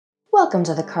Welcome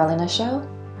to the Carlina Show,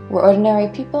 where ordinary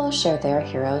people share their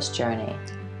hero's journey.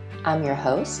 I'm your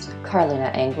host,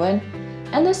 Carlina Angwin,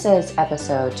 and this is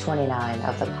episode 29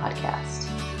 of the podcast.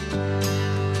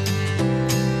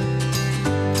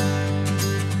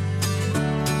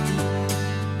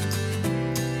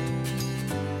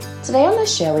 Today on the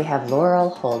show we have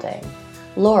Laurel Holding.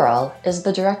 Laurel is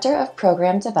the Director of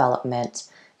Program Development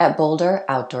at Boulder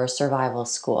Outdoor Survival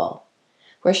School,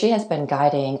 where she has been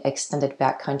guiding extended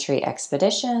backcountry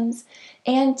expeditions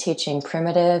and teaching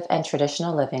primitive and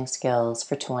traditional living skills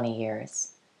for 20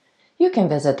 years. You can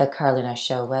visit the Carlina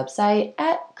Show website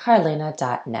at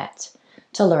carlina.net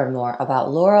to learn more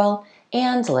about Laurel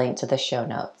and link to the show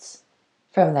notes.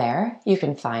 From there, you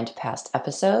can find past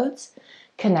episodes,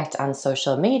 connect on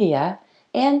social media,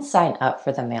 and sign up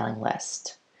for the mailing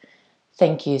list.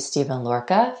 Thank you, Stephen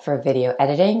Lorca, for video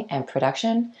editing and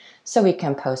production, so we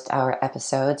can post our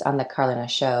episodes on the Carlina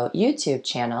Show YouTube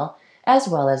channel, as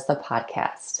well as the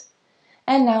podcast.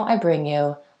 And now I bring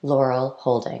you Laurel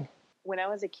Holding. When I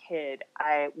was a kid,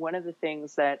 one of the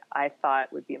things that I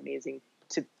thought would be amazing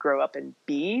to grow up and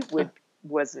be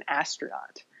was an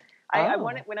astronaut.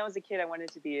 When I was a kid, I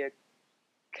wanted to be a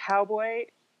cowboy,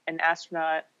 an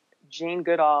astronaut, Jane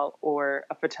Goodall, or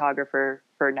a photographer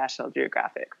for National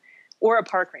Geographic. Or a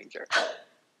park ranger.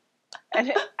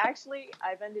 And actually,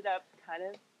 I've ended up kind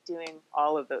of doing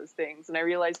all of those things. And I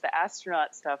realized the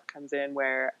astronaut stuff comes in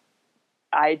where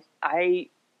I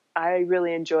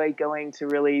really enjoy going to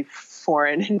really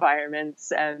foreign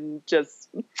environments and just,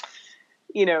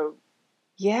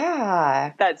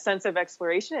 that sense of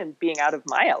exploration and being out of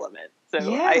my element. So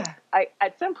I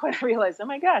at some point I realized, oh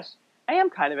my gosh, I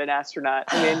am kind of an astronaut.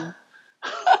 I mean,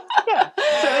 yeah.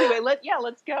 So anyway,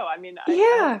 let's go. I mean,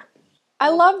 I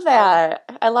love that.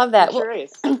 I'm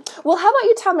curious. Well, how about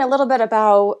you tell me a little bit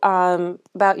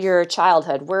about your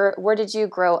childhood? Where did you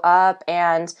grow up,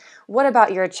 and what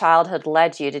about your childhood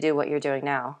led you to do what you're doing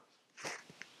now?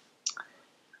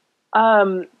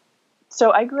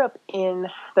 So I grew up in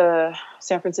the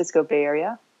San Francisco Bay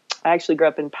Area. I actually grew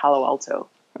up in Palo Alto.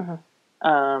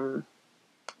 Mm-hmm.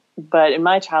 But in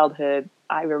my childhood,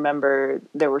 I remember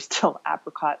there were still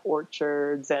apricot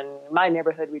orchards, and in my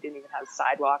neighborhood, we didn't even have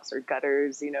sidewalks or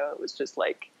gutters. It was just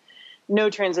like no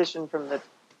transition from the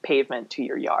pavement to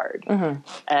your yard.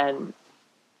 Mm-hmm.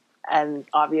 And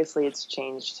obviously it's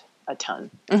changed a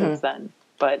ton since then.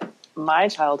 But my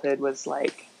childhood was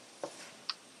like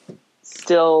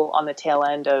still on the tail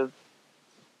end of,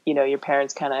 your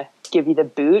parents kind of give you the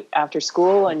boot after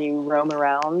school and you roam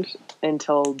around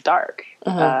until dark.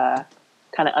 Mm-hmm.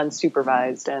 Kind of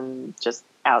unsupervised and just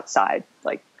outside,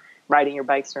 like riding your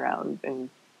bikes around and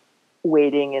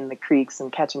wading in the creeks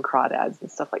and catching crawdads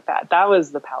and stuff like that. That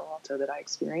was the Palo Alto that I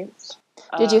experienced.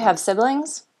 Did you have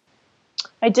siblings?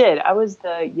 I did. I was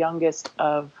the youngest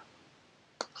of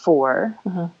 4,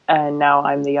 and now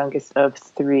I'm the youngest of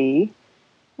 3.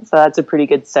 So that's a pretty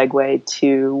good segue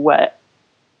to what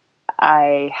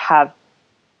I have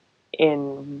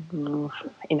in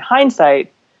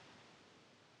hindsight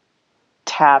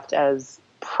tapped as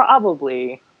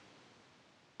probably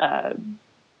a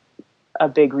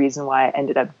big reason why I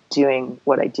ended up doing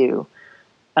what I do.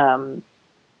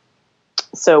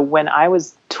 So when I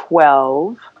was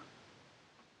 12,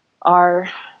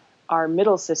 our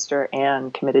middle sister,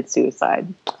 Anne, committed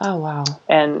suicide. Oh, wow.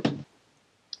 And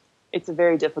it's a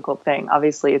very difficult thing.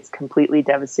 Obviously, it's completely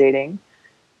devastating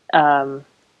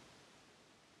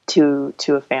to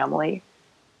a family.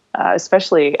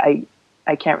 Especially,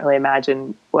 I can't really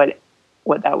imagine what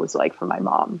that was like for my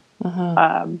mom.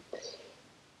 Mm-hmm.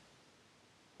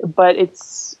 But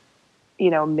it's,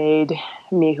 made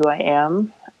me who I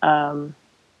am.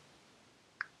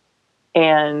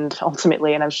 And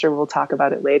ultimately, and I'm sure we'll talk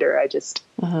about it later, I just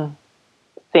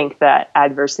think that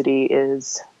adversity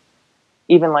is,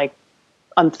 even like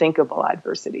unthinkable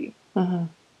adversity,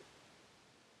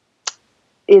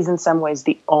 is in some ways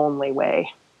the only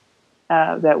way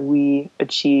that we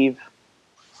achieve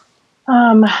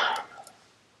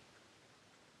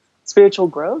spiritual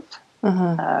growth,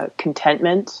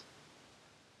 contentment,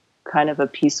 kind of a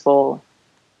peaceful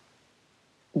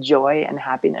joy and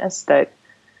happiness that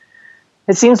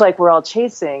it seems like we're all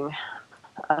chasing.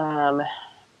 We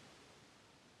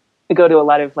go to a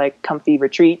lot of like comfy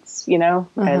retreats, and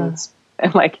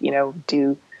like,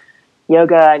 do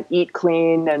yoga and eat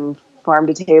clean and farm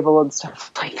to table and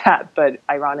stuff like that. But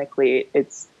ironically,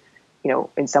 it's,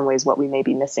 in some ways what we may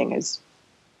be missing is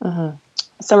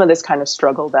some of this kind of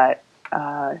struggle that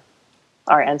our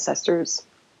ancestors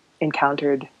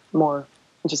encountered more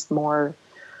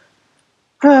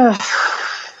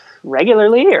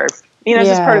regularly or Yeah.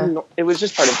 It was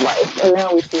just part of life. And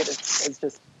now we see it as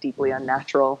just deeply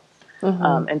unnatural,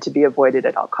 and to be avoided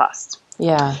at all costs.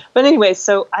 Yeah. But anyway,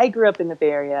 so I grew up in the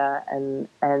Bay Area,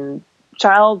 and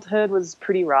childhood was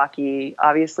pretty rocky.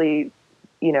 Obviously,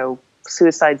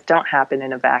 suicides don't happen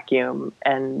in a vacuum,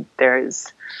 and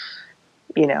there's,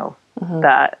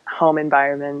 that home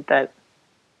environment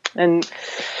and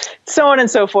so on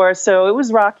and so forth. So it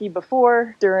was rocky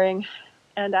before, during,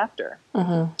 and after.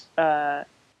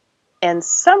 And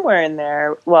somewhere in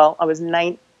there, well, I was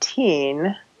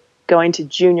 19, going to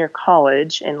junior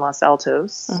college in Los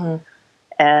Altos,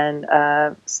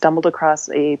 and stumbled across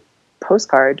a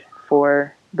postcard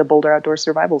for the Boulder Outdoor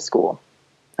Survival School.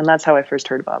 And that's how I first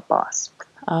heard about BOSS.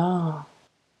 Oh.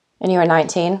 And you were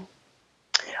 19?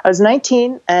 I was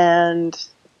 19 and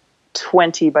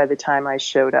 20 by the time I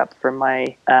showed up for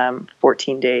my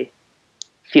 14-day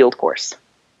field course.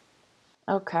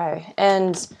 Okay.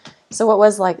 And so what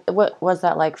was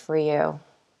that like for you?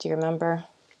 Do you remember?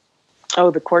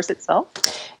 Oh, the course itself?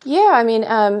 Yeah, I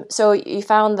mean, so you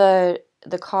found the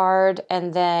card,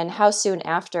 and then how soon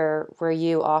after were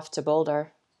you off to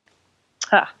Boulder?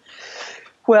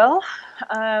 Well,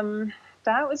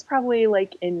 that was probably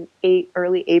like in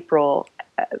early April,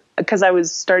 because I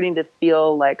was starting to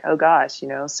feel like, oh gosh,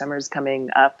 summer's coming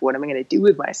up. What am I going to do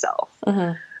with myself?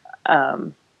 At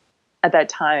that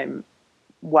time,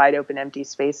 wide open, empty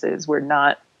spaces were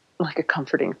not like a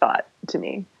comforting thought to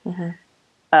me.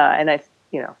 And I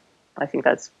think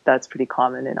that's pretty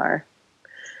common in our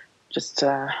just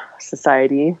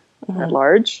society at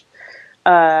large.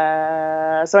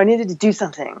 So I needed to do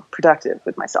something productive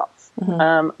with myself.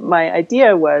 My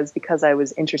idea was, because I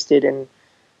was interested in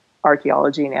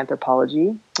archaeology and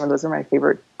anthropology, and those are my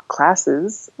favorite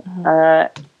classes. I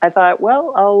thought,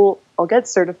 well, I'll get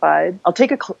certified. I'll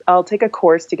take a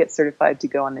course to get certified to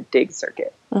go on the dig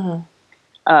circuit,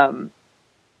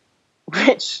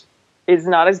 which is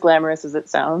not as glamorous as it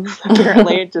sounds.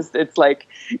 Apparently, it's like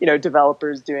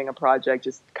developers doing a project,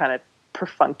 just kind of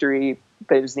perfunctory.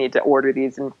 They just need to order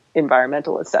these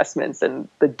environmental assessments, and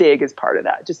the dig is part of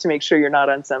that, just to make sure you're not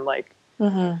on some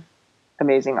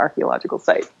amazing archaeological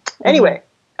site. Anyway,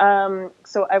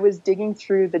 so I was digging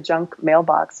through the junk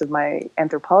mailbox of my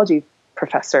anthropology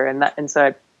professor, and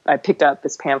so I picked up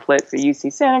this pamphlet for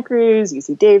UC Santa Cruz,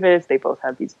 UC Davis. They both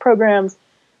have these programs.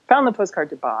 Found the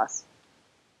postcard to BOSS.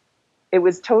 It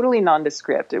was totally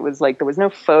nondescript. It was like there was no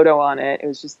photo on it. It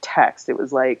was just text. It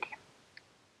was like,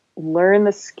 learn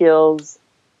the skills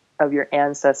of your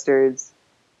ancestors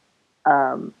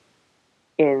in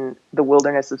the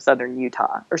wilderness of southern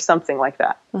Utah, or something like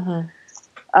that.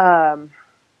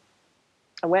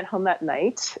 I went home that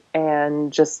night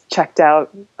and just checked out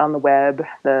on the web.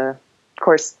 Of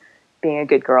course, being a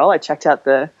good girl, I checked out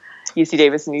the UC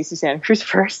Davis and UC Santa Cruz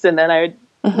first, and then I,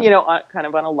 kind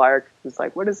of on a lark, was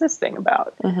like, what is this thing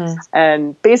about?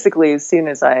 And basically, as soon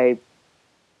as I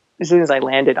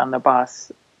landed on the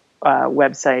BOSS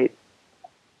website,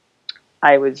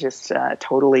 I was just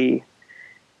totally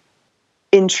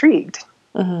intrigued.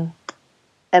 And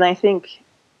I think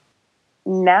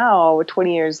now,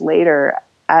 20 years later,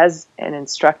 as an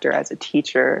instructor, as a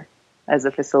teacher, as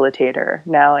a facilitator,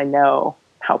 now I know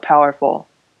how powerful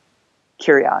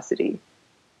curiosity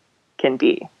can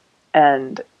be,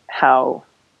 and how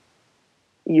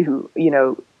you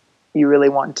really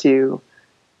want to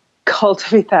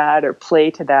cultivate that, or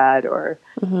play to that, or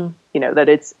that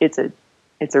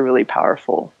it's a really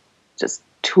powerful just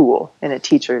tool in a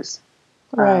teacher's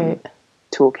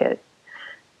toolkit.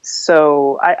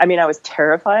 So I mean, I was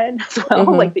terrified as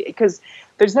well, because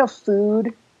there's no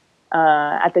food.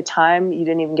 At the time, you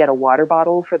didn't even get a water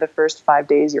bottle for the first 5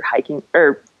 days you're hiking,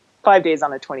 or 5 days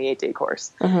on a 28-day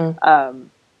course.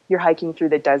 You're hiking through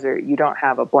the desert. You don't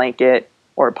have a blanket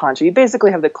or a poncho. You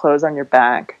basically have the clothes on your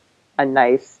back, a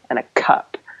knife, and a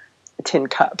cup, a tin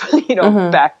cup,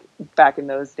 back in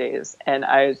those days. And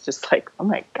I was just like, oh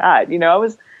my God, I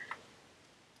was,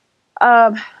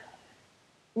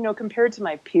 compared to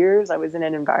my peers, I was in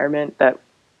an environment that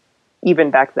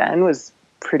even back then was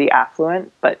pretty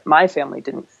affluent, but my family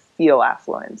didn't feel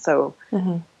affluent. So,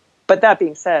 but that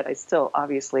being said, I still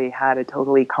obviously had a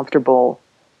totally comfortable,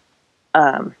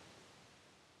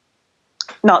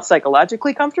 not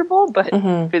psychologically comfortable, but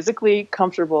physically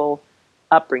comfortable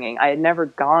upbringing. I had never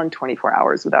gone 24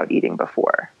 hours without eating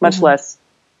before, much less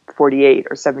 48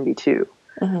 or 72.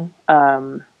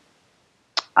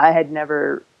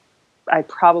 I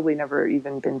probably never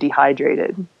even been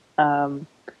dehydrated.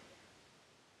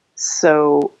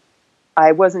 So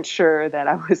I wasn't sure that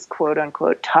I was quote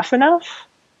unquote tough enough.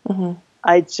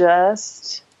 I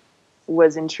just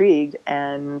was intrigued,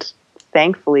 and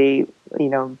thankfully,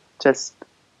 just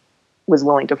was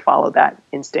willing to follow that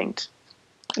instinct.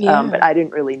 Yeah. But I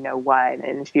didn't really know why.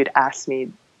 And if you'd asked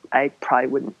me, I probably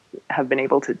wouldn't have been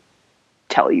able to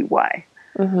tell you why.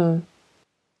 Mm-hmm.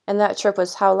 And that trip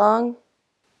was how long?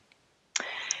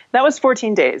 That was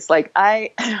 14 days. Like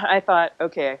I thought,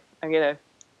 okay, I'm going to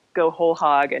go whole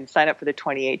hog and sign up for the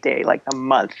 28-day, like a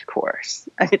month course.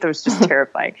 I mean, that was just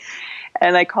terrifying.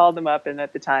 And I called them up, and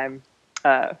at the time,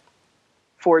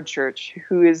 Ford Church,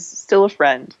 who is still a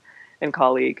friend and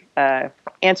colleague,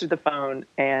 answered the phone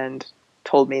and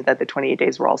told me that the 28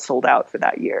 days were all sold out for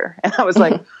that year. And I was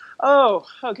like, oh,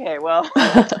 okay, well,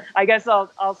 I guess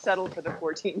I'll settle for the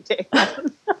 14 days.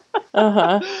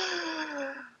 Uh-huh.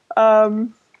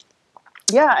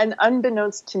 Yeah, and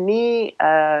unbeknownst to me,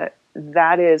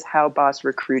 that is how Boss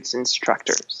recruits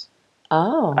instructors.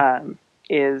 Oh.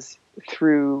 Is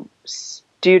through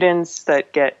students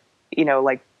that get,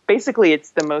 like, basically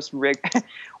it's the most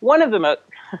one of the most,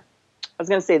 I was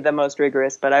going to say the most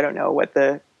rigorous, but I don't know what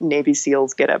the Navy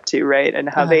SEALs get up to, right? And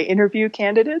how they interview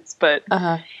candidates. But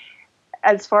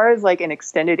as far as like an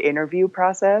extended interview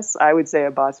process, I would say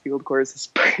a Boss Field course is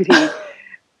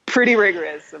pretty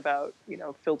rigorous about,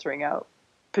 filtering out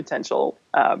potential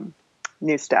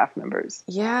new staff members.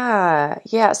 Yeah.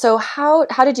 Yeah. So how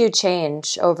did you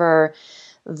change over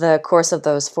the course of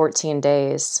those 14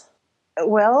 days?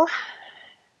 Well,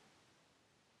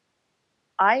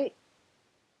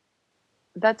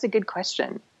 that's a good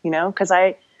question, because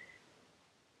I,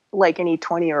 like any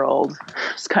 20-year-old,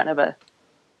 was kind of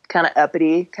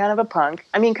uppity, kind of a punk.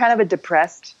 I mean, kind of a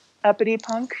depressed, uppity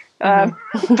punk. But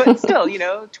still,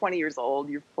 20 years old,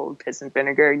 you're full of piss and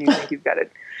vinegar, and you think you've got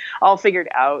it all figured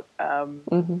out.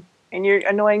 And you're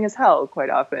annoying as hell quite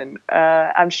often.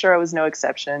 I'm sure I was no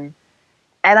exception.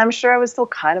 And I'm sure I was still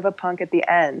kind of a punk at the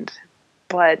end.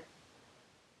 But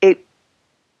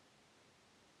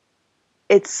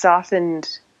it softened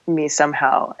me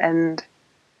somehow. And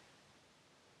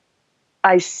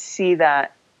I see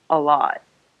that a lot.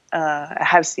 I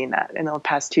have seen that in the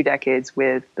past 2 decades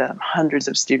with the hundreds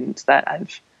of students that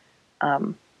I've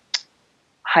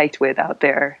hiked with out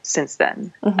there since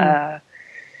then.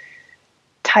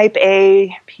 Type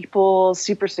A people,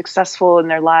 super successful in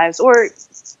their lives, or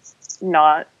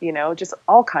not, just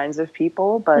all kinds of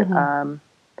people. But,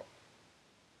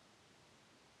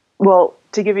 well,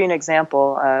 to give you an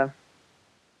example,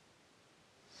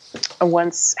 I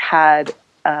once had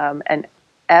an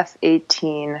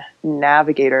F-18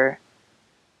 navigator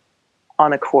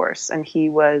on a course, and he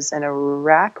was an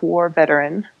Iraq War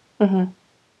veteran. And,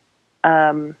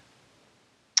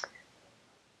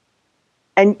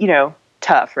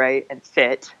 tough, right? And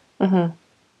fit, and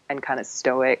kind of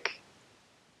stoic,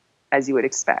 as you would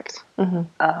expect.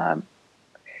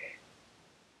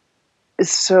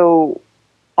 So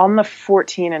on the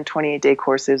 14 and 28-day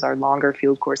courses, our longer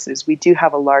field courses, we do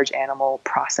have a large animal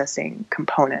processing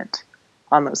component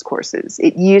on those courses.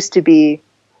 It used to be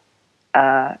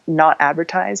not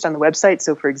advertised on the website.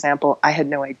 So, for example, I had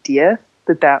no idea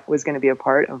that was going to be a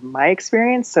part of my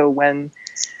experience. So when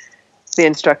the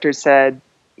instructor said,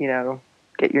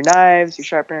 get your knives, your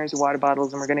sharpeners, your water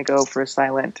bottles, and we're going to go for a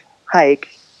silent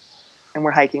hike, and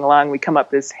we're hiking along, we come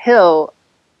up this hill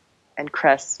and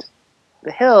crest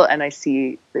the hill, and I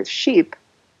see this sheep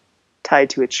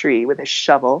tied to a tree with a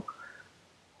shovel,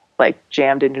 like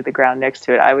jammed into the ground next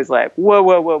to it. I was like, whoa,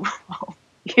 whoa, whoa,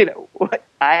 whoa. What?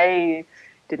 I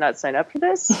did not sign up for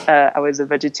this. I was a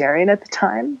vegetarian at the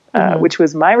time, which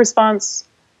was my response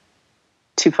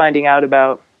to finding out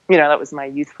about, that was my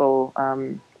youthful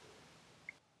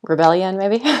rebellion,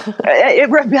 maybe?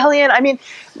 Rebellion. I mean,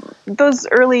 those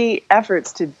early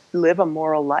efforts to live a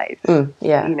moral life,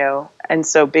 and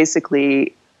so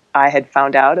basically I had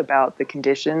found out about the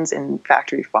conditions in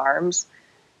factory farms,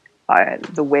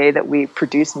 the way that we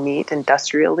produce meat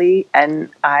industrially. And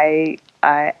I,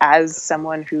 as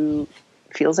someone who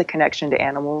feels a connection to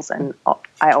animals, and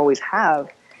I always have,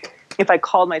 if I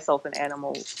called myself an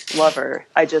animal lover,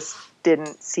 I just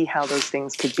didn't see how those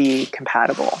things could be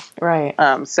compatible. Right.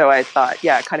 So I thought,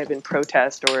 kind of in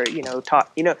protest, or,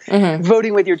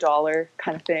 voting with your dollar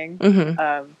kind of thing.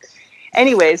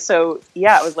 Anyway, so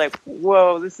it was like,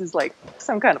 whoa, this is like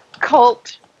some kind of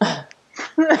cult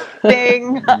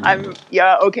thing.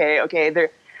 Okay.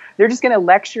 They're just going to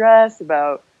lecture us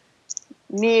about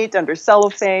meat under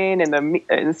cellophane in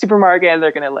the supermarket, and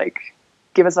they're going to like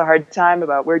give us a hard time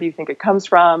about where do you think it comes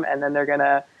from, and then they're going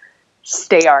to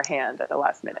stay our hand at the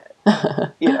last minute,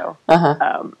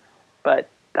 but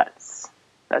that's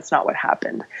not what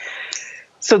happened.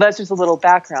 So that's just a little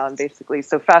background, basically.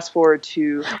 So fast forward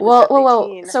to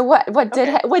well. So what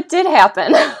did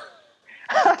happen?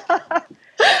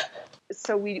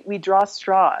 so we draw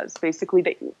straws.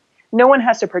 Basically, no one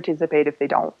has to participate if they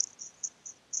don't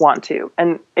want to.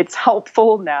 And it's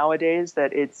helpful nowadays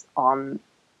that it's on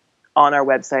our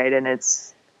website and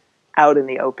it's out in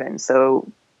the open. So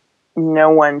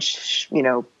no one,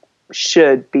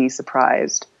 should be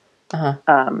surprised.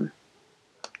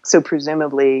 So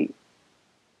presumably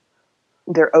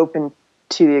they're open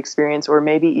to the experience, or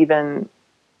maybe even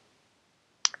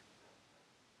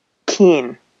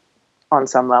keen on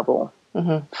some level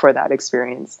for that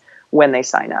experience when they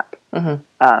sign up.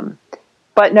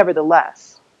 But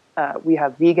nevertheless, we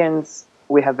have vegans,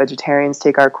 we have vegetarians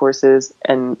take our courses,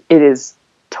 and it is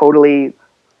totally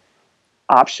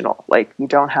optional. Like, you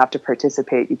don't have to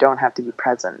participate, you don't have to be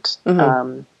present.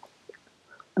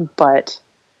 But,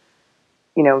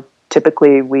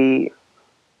 typically we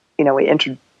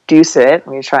introduce it,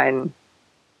 we try and,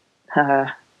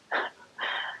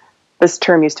 this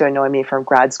term used to annoy me from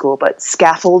grad school, but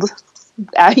scaffold,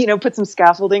 put some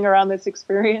scaffolding around this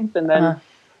experience, and then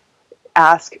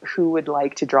ask who would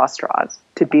like to draw straws,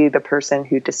 to be the person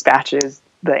who dispatches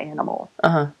the animal.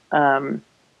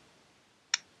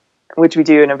 Which we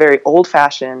do in a very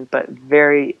old-fashioned but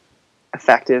very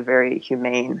effective, very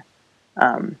humane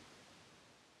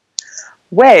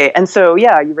way. And so,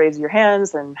 you raise your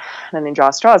hands and then they draw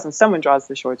straws, and someone draws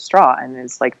the short straw and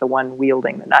is like the one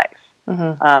wielding the knife.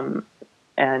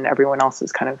 And everyone else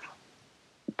is kind of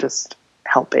just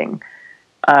helping.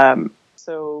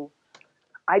 So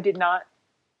I did not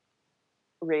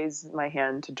raise my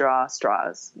hand to draw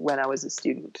straws when I was a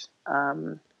student.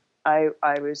 I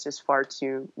was just far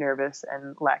too nervous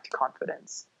and lacked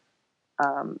confidence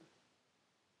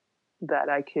that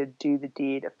I could do the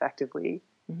deed effectively.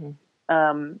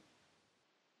 Now,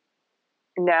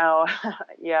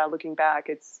 looking back,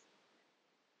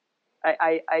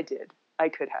 I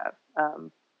could have,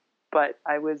 but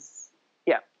I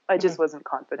just wasn't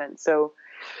confident. So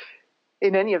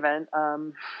in any event,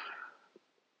 the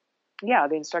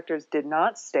instructors did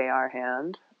not stay our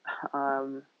hand.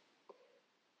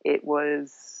 It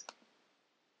was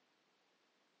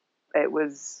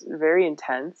very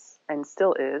intense, and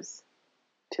still is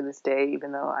to this day,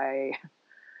 even though I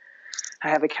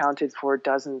have accounted for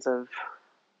dozens of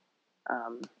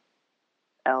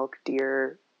elk,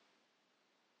 deer,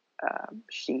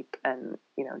 sheep, and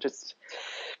just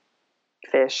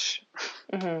fish.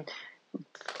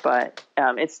 But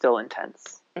it's still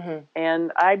intense.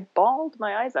 And I bawled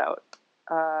my eyes out,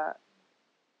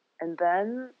 and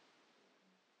then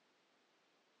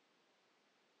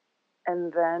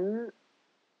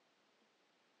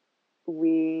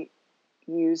we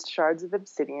used shards of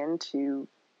obsidian to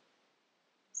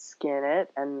skin it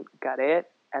and gut it,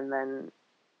 and then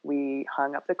we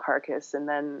hung up the carcass, and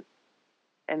then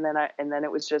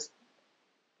it was just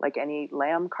like any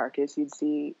lamb carcass you'd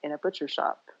see in a butcher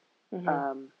shop.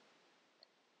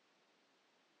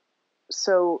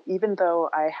 So even though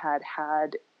I had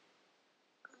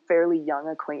fairly young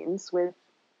acquaintance with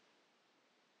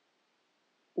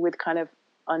kind of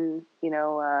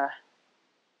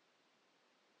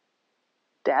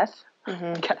death,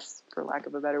 I guess, for lack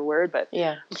of a better word, but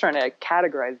I'm trying to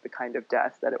categorize the kind of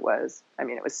death that it was. I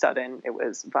mean, it was sudden, it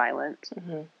was violent.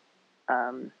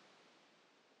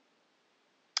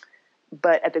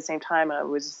 But at the same time, I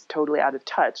was totally out of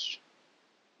touch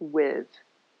with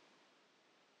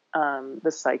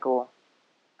the cycle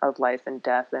of life and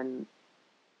death, and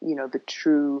the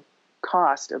true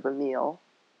cost of a meal,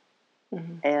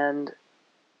 and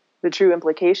the true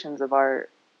implications of our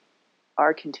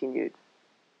continued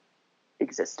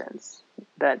existence,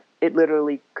 that it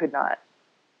literally could not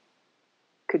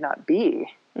be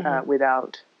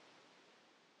without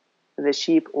the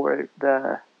sheep or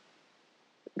the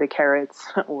carrots,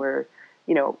 or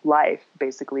life.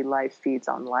 Basically, life feeds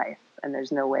on life, and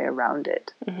there's no way around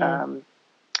it. That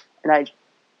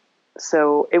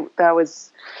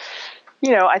was,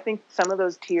 I think some of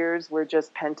those tears were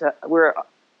just were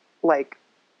like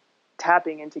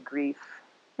tapping into grief,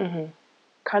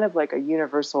 kind of like a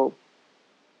universal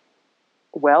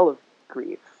well of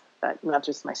grief, that not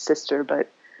just my sister, but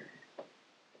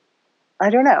I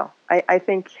don't know. I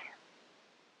think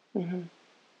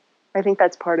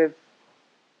that's part of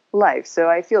life. So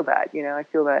I feel that, I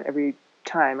feel that every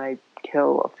time I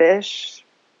kill a fish,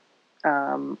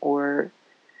 or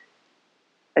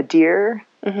a deer,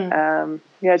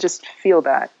 just feel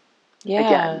that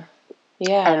again.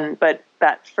 But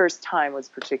that first time was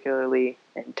particularly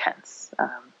intense.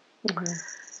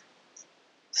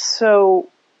 So,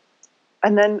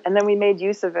 and then we made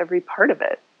use of every part of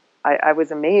it. I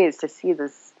was amazed to see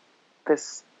this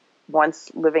once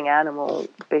living animal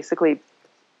basically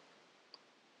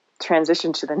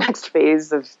transition to the next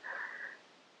phase of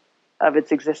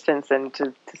its existence, and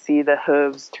to see the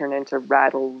hooves turn into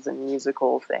rattles and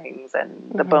musical things,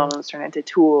 and the bones turn into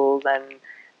tools, and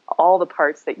all the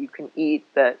parts that you can eat.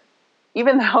 That,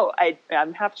 even though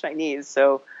I'm half Chinese,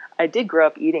 so I did grow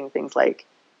up eating things like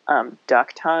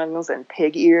duck tongues and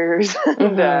pig ears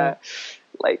and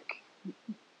like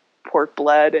pork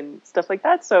blood and stuff like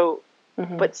that. So,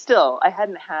 but still, I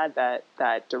hadn't had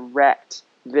that direct,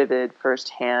 vivid,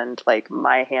 firsthand, like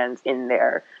my hands in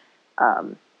there,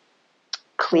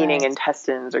 cleaning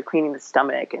intestines or cleaning the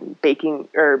stomach and baking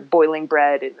or boiling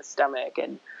bread in the stomach.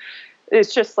 And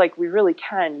it's just like, we really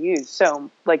can use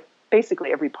like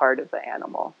basically every part of the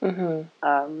animal.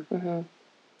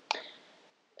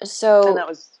 So, and that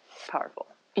was powerful.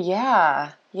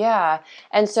 Yeah.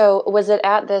 And so was it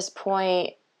at this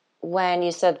point when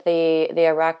you said the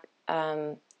Iraq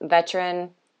veteran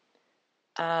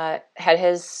had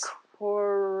his...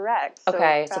 Correct.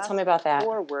 Okay, so tell me about that.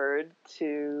 Forward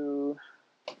to,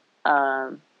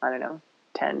 I don't know,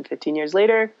 10, 15 years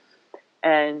later,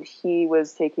 and he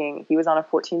was on a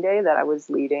 14-day that I was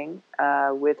leading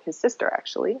with his sister,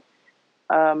 actually.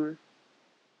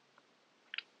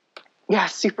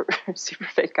 Super, super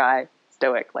fit guy,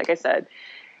 stoic, like I said.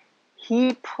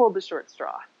 He pulled the short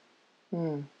straw.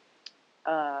 And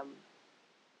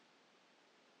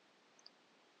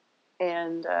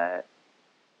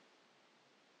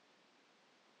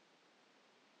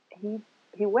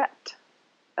he wept.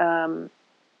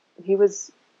 He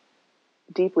was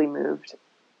deeply moved,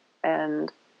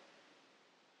 and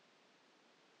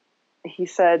he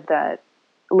said that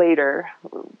later,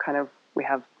 kind of, we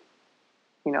have,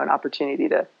 an opportunity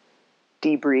to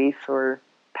debrief or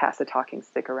pass a talking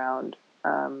stick around.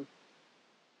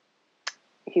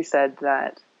 He said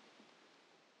that,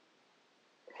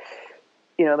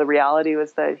 the reality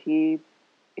was that he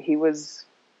was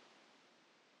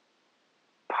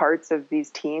parts of these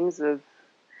teams of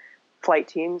flight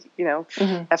teams,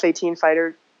 F-18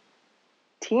 fighter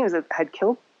teams that had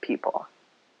killed people.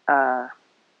 And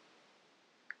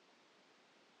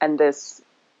this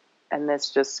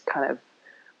just kind of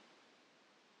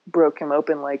broke him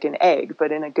open like an egg,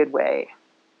 but in a good way.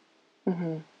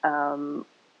 Those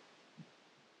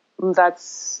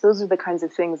are the kinds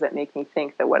of things that make me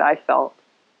think that what I felt,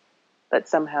 that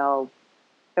somehow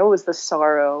there was the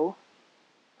sorrow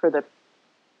for the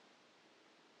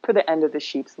end of the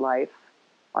sheep's life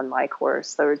on my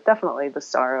course. There was definitely the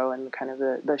sorrow and kind of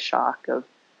the shock of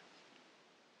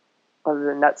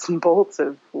the nuts and bolts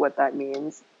of what that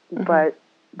means, but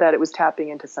that it was tapping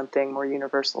into something more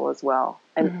universal as well,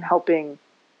 and helping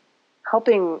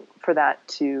for that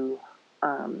to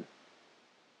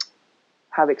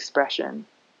have expression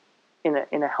in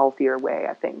a healthier way,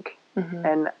 I think.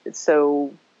 And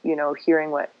so,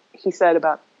 hearing what he said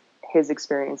about his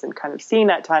experience and kind of seeing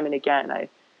that time and again,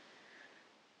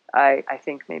 I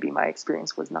think maybe my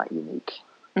experience was not unique.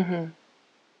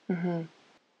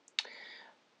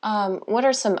 What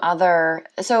are some other,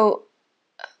 so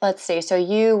let's see, so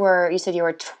you said you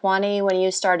were 20 when you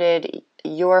started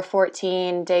your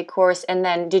 14-day course, and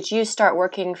then did you start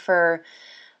working for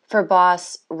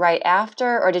Boss right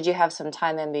after, or did you have some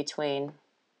time in between?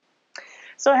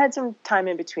 So I had some time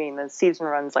in between. The season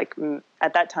runs like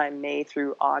at that time, May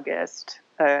through August.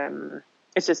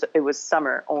 It was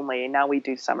summer only. Now we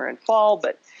do summer and fall,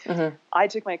 but I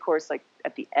took my course like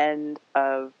at the end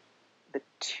of the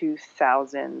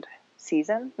 2000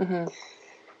 season.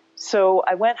 So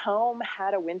I went home,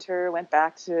 had a winter, went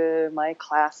back to my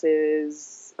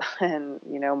classes and,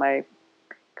 my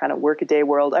kind of work-a-day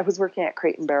world. I was working at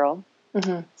Crate and Barrel,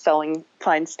 selling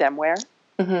fine stemware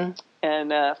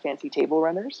and fancy table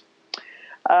runners.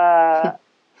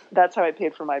 That's how I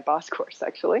paid for my Boss course,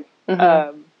 actually.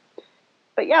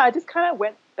 But yeah, I just kind of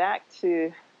went back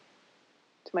to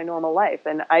my normal life.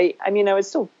 And I was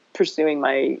still pursuing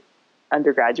my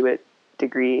undergraduate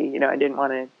degree. I didn't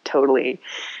want to totally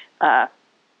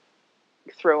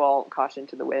throw all caution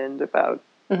to the wind about,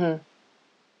 I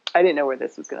didn't know where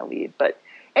this was going to lead. But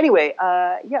anyway,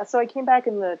 so I came back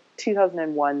in the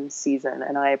 2001 season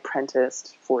and I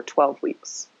apprenticed for 12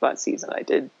 weeks that season. I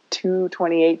did 2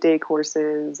 28-day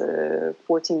courses, a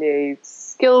 14-day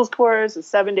skills course, a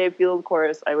 7-day field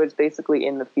course. I was basically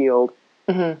in the field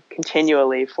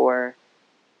continually for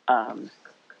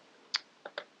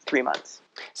 3 months.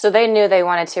 So they knew they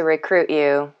wanted to recruit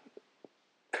you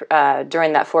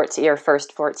during that your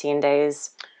first 14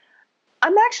 days?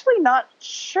 I'm actually not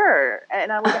sure,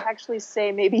 and I would actually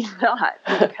say maybe not,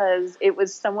 because it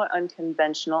was somewhat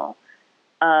unconventional.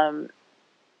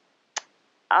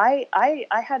 I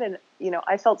had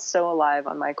I felt so alive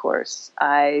on my course.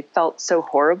 I felt so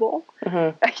horrible.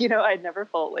 Mm-hmm. I'd never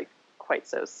felt like quite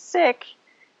so sick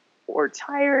or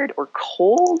tired or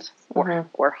cold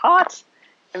or hot.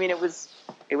 I mean, it was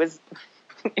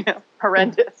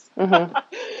horrendous,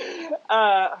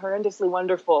 horrendously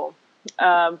wonderful.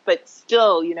 But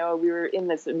still, we were in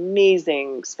this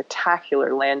amazing,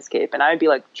 spectacular landscape, and I'd be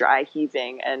like dry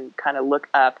heaving and kind of look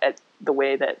up at the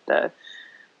way that the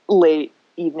late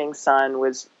evening sun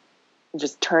was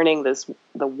just turning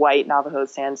the white Navajo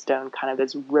sandstone kind of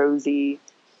this rosy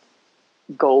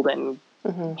golden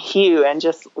hue, and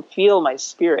just feel my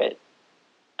spirit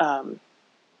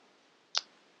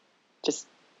just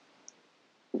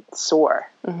soar,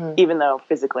 even though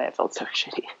physically I felt so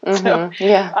shitty. But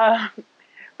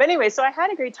anyway, so I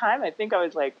had a great time. I think I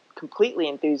was like completely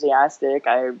enthusiastic.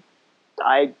 I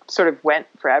sort of went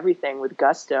for everything with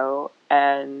gusto,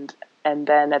 and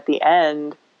then at the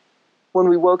end, when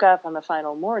we woke up on the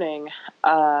final morning,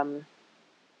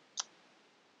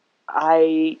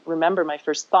 I remember my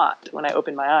first thought when I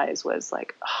opened my eyes was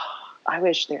like, oh, I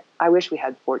wish we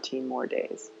had 14 more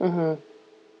days.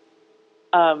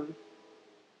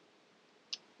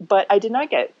 But I did not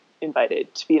get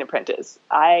invited to be an apprentice.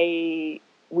 We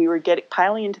were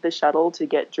piling into the shuttle to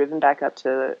get driven back up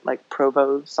to like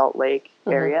Provo, Salt Lake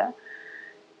area.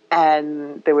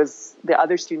 And the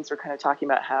other students were kind of talking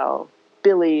about how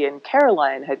Billy and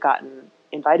Caroline had gotten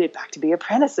invited back to be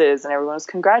apprentices, and everyone was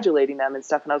congratulating them and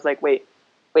stuff. And I was like, wait,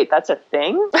 that's a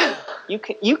thing?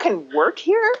 You can work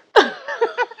here?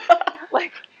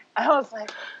 Like, I was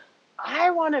like,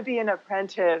 I want to be an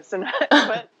apprentice,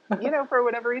 but for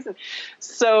whatever reason.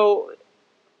 So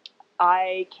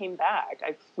I came back.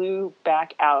 I flew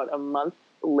back out a month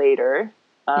later,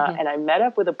 and I met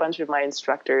up with a bunch of my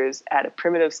instructors at a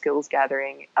primitive skills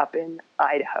gathering up in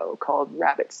Idaho called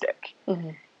Rabbit Stick.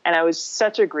 And I was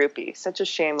such a groupie, such a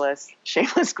shameless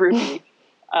groupie,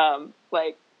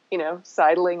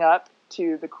 sidling up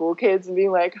to the cool kids and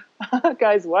being like,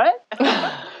 guys, what?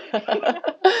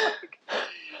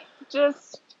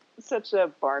 Just such a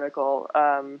barnacle.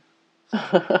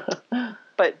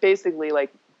 But basically,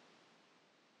 like,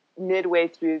 midway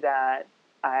through that,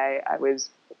 I was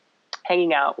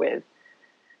hanging out with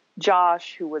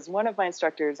Josh, who was one of my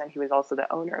instructors, and he was also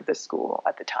the owner of the school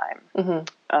at the time.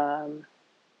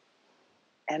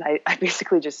 And I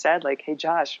basically just said, like, hey,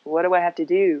 Josh, what do I have to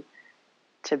do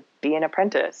to be an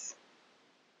apprentice?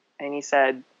 And he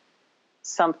said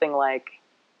something like,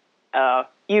 oh,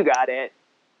 you got it.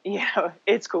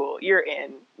 It's cool. You're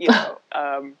in,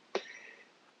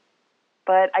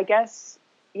 but I guess,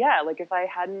 like if I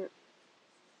hadn't,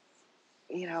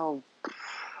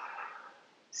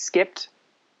 skipped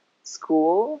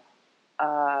school,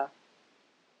 I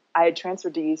had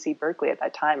transferred to UC Berkeley at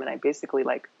that time, and I basically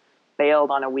like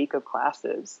bailed on a week of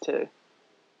classes to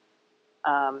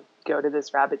go to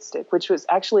this Rabbit Stick, which was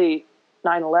actually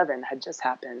 9/11 had just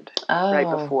happened right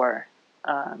before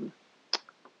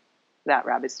that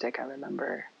Rabbit Stick, I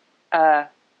remember. I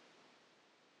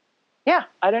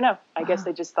don't know. I guess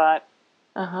they just thought,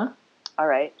 all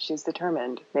right, she's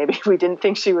determined. Maybe we didn't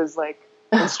think she was like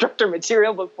instructor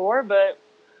material before, but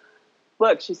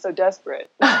look, she's so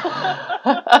desperate.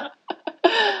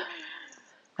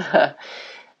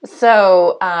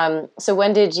 So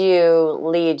when did you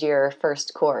lead your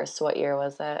first course? What year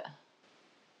was it?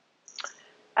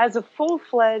 As a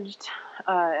full-fledged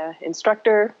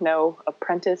instructor, no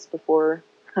apprentice before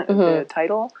the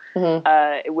title,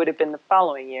 it would have been the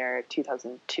following year,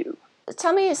 2002.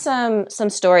 Tell me some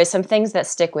stories, some things that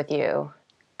stick with you.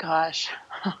 Gosh,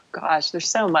 there's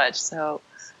so much. So,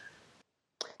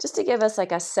 just to give us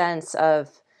like a sense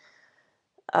of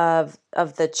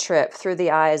the trip through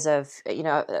the eyes of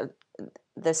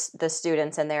the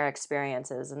students and their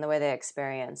experiences and the way they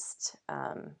experienced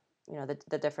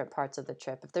the different parts of the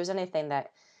trip. If there's anything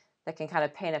that can kind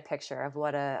of paint a picture of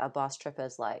what a boss trip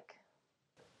is like.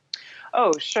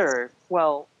 Oh, sure.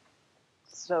 Well,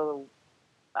 so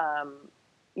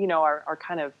our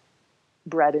kind of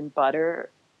bread and butter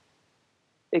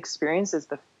experience is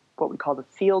what we call the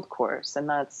field course, and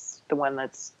that's the one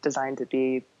that's designed to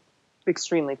be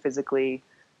extremely physically,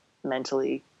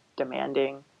 mentally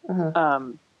demanding.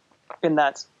 And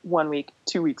that's 1 week,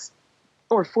 2 weeks,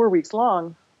 or 4 weeks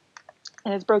long.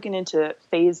 And it's broken into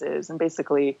phases, and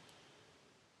basically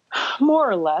more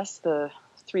or less the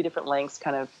 3 different lengths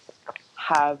kind of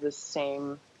have the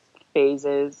same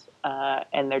phases,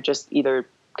 and they're just either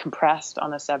compressed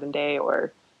on a 7-day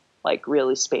or like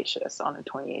really spacious on a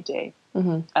 28-day.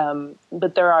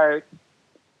 But there are,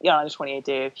 on a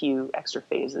 28-day, a few extra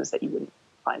phases that you wouldn't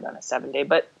find on a 7-day.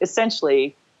 But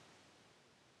essentially,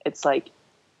 it's like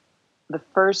the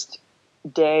first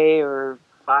day or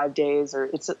 5 days, or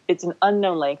it's an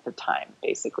unknown length of time,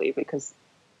 basically, because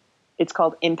it's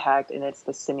called impact and it's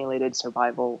the simulated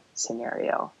survival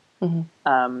scenario.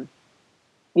 Mm-hmm.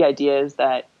 The idea is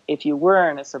that if you were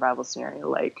in a survival scenario,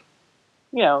 like,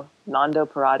 Nando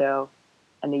Parado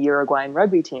and the Uruguayan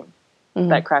rugby team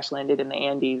that crash landed in the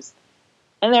Andes,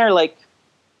 and they're like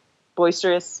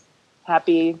boisterous,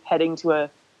 happy, heading to a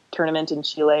tournament in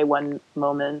Chile one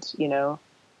moment,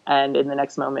 and in the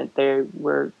next moment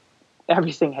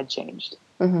everything had changed.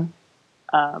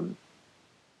 Mm-hmm.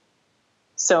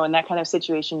 So in that kind of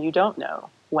situation, you don't know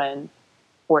when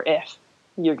or if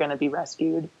you're going to be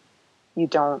rescued. You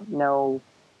don't know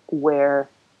where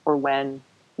or when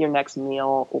your next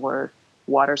meal or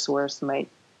water source might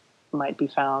be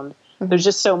found. Mm-hmm. There's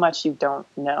just so much you don't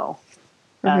know.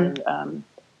 Mm-hmm.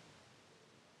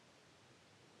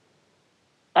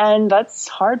 And that's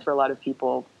hard for a lot of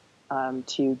people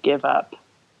to give up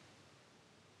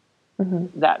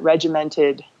that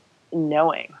regimented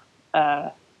knowing.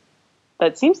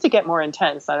 That seems to get more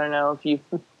intense. I don't know if you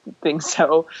think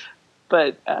so,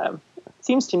 but it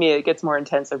seems to me it gets more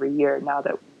intense every year now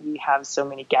that we have so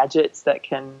many gadgets that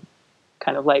can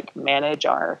kind of like manage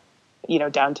our,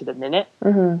 down to the minute.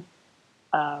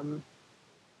 Mm-hmm.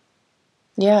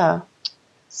 Yeah.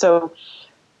 So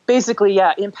basically,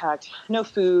 impact, no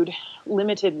food,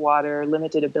 limited water,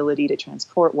 limited ability to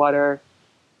transport water.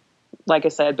 Like I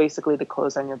said, basically the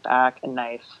clothes on your back, a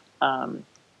knife,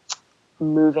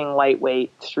 moving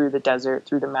lightweight through the desert,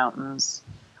 through the mountains.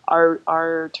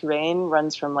 Our terrain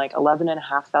runs from like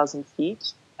 11,500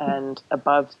 feet and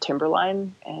above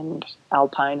timberline and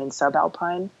alpine and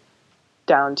subalpine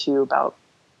down to about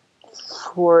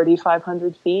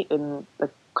 4,500 feet in the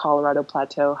Colorado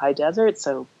Plateau high desert.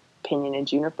 So pinyon and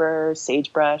juniper,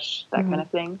 sagebrush, that kind of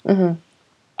thing. Mm-hmm.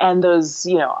 And those,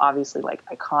 obviously like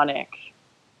iconic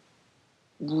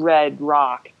red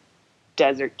rock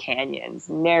desert canyons,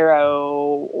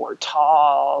 narrow or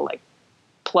tall, like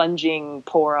plunging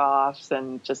pour-offs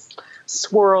and just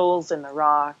swirls in the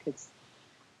rock. It's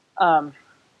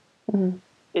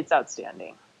it's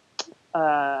outstanding.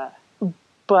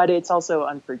 But it's also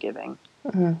unforgiving.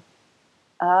 Mm-hmm.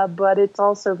 But it's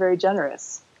also very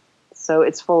generous. So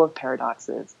it's full of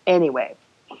paradoxes. Anyway,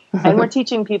 and we're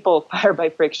teaching people fire by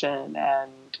friction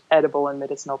and edible and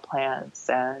medicinal plants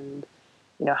and,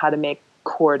 how to make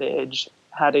cordage,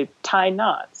 how to tie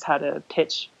knots, how to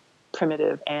pitch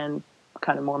primitive and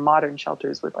kind of more modern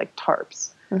shelters with like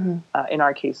tarps. Mm-hmm. In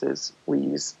our cases, we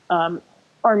use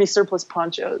Army surplus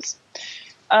ponchos.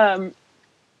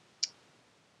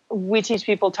 We teach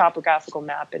people topographical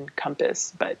map and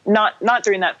compass, but not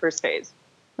during that first phase.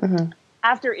 Mm-hmm.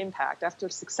 After impact, after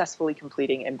successfully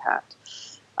completing impact,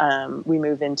 we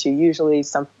move into usually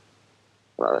some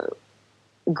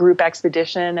group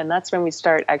expedition, and that's when we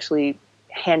start actually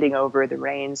handing over the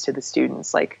reins to the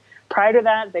students. Like prior to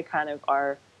that, they kind of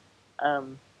are,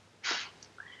 they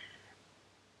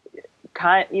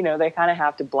kind of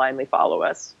have to blindly follow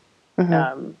us.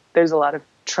 Mm-hmm. There's a lot of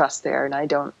trust there, and I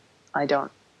don't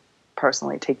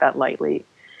personally take that lightly.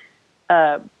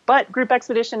 But group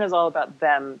expedition is all about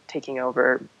them taking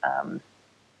over,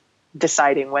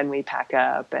 deciding when we pack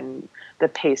up and the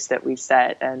pace that we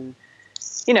set. And,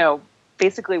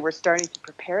 basically we're starting to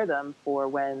prepare them for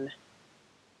when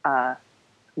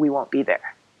we won't be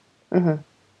there. Mm-hmm.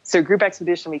 So group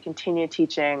expedition, we continue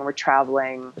teaching, we're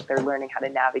traveling, they're learning how to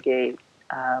navigate.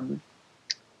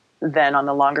 Then on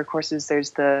the longer courses, there's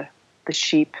the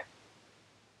sheep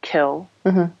kill.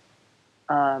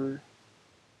 Mm-hmm.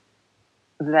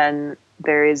 Then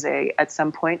there is at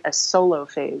some point, a solo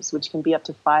phase, which can be up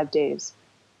to 5 days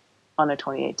on a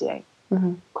 28-day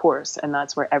course. And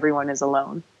that's where everyone is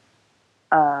alone.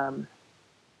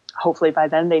 Hopefully by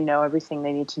then they know everything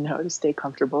they need to know to stay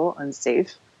comfortable and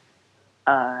safe.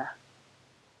 And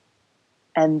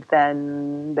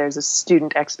then there's a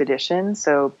student expedition.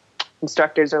 So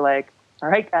instructors are like, all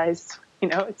right, guys,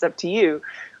 it's up to you.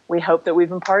 We hope that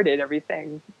we've imparted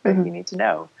everything that you need to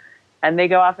know. And they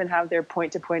go off and have their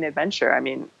point-to-point adventure. I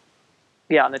mean,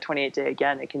 on the 28-day,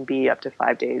 again, it can be up to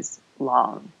 5 days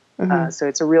long. Mm-hmm. So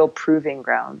it's a real proving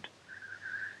ground.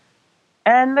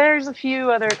 And there's a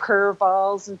few other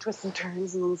curveballs and twists and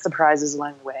turns and surprises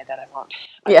along the way that I won't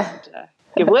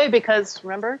give away because,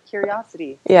 remember,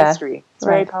 curiosity, mystery. It's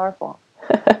very powerful.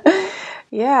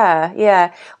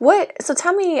 Yeah. So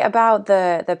tell me about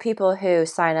the people who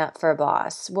sign up for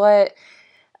BOSS. What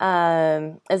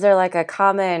is there like a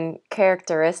common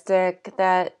characteristic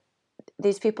that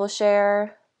these people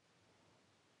share?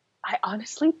 I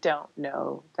honestly don't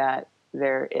know that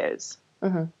there is.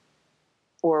 Mm-hmm.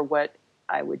 Or what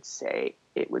I would say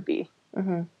it would be.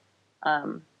 Mm-hmm.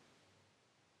 I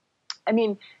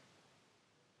mean,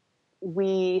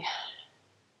 the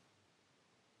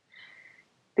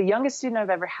youngest student I've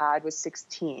ever had was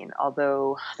 16,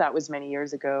 although that was many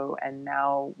years ago. And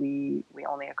now we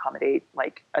only accommodate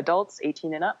like adults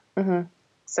 18 and up. Mm-hmm.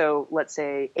 So let's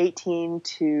say 18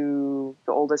 to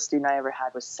the oldest student I ever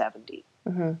had was 70.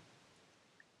 Mm-hmm.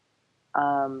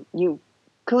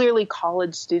 Clearly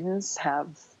college students have,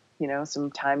 some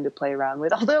time to play around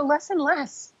with, although less and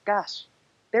less. Gosh,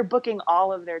 they're booking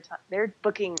all of their time. They're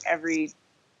booking every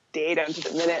day down to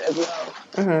the minute as well.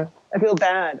 Mm-hmm. I feel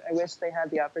bad. I wish they had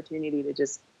the opportunity to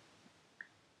just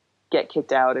get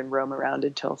kicked out and roam around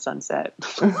until sunset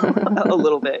a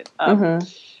little bit. Mm-hmm.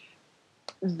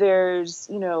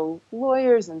 There's,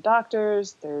 lawyers and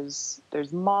doctors. There's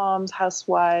moms,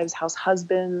 housewives, house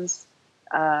husbands,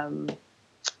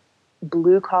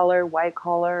 blue collar, white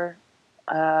collar,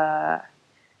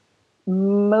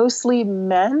 mostly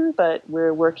men, but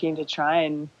we're working to try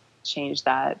and change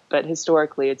that. But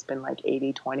historically it's been like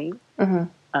 80-20. Mm-hmm.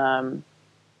 And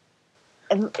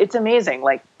it's amazing.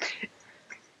 Like,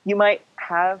 you might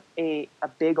have a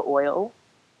big oil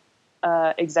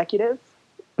executive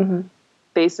Mm-hmm.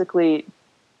 basically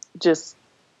just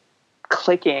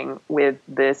clicking with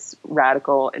this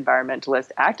radical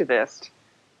environmentalist activist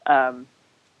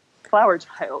flower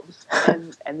child,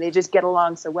 and they just get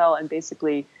along so well. And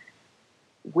basically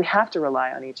we have to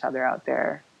rely on each other out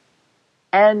there,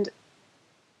 and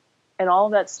all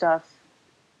of that stuff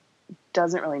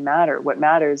doesn't really matter. What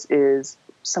matters is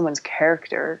someone's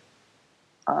character.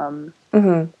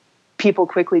 Mm-hmm. People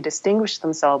quickly distinguish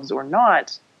themselves or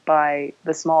not by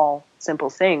the small, simple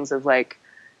things of like,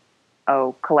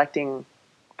 collecting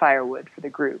firewood for the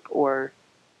group, or,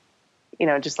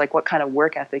 just like what kind of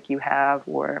work ethic you have,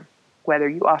 or whether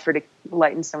you offer to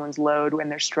lighten someone's load when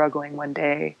they're struggling one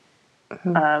day.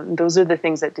 Mm-hmm. Those are the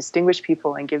things that distinguish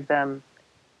people and give them,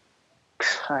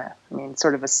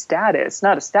 sort of a status,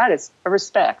 not a status, a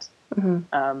respect.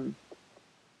 Mm-hmm.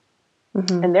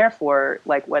 Mm-hmm. And therefore,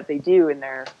 like, what they do in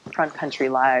their front country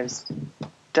lives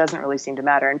doesn't really seem to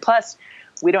matter. And plus,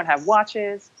 we don't have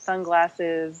watches,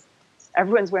 sunglasses.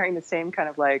 Everyone's wearing the same kind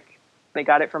of, like, they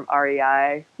got it from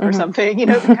REI or Mm-hmm. something,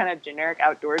 the kind of generic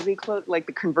outdoorsy clothes, like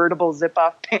the convertible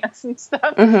zip-off pants and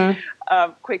stuff,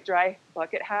 Mm-hmm. quick dry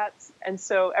bucket hats. And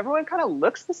so everyone kind of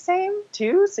looks the same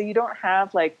too. So you don't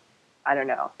have, like, I don't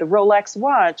know, the Rolex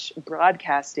watch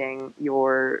broadcasting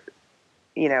your,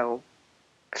 you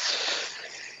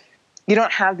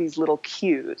don't have these little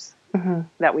cues Mm-hmm.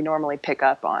 that we normally pick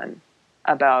up on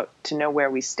about to know where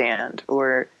we stand,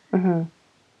 or, Mm-hmm.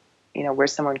 Where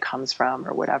someone comes from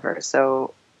or whatever.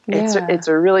 So Yeah. it's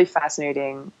a really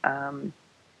fascinating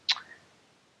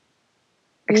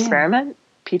experiment,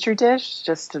 petri dish,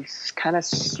 just to kind of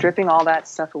stripping all that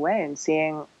stuff away and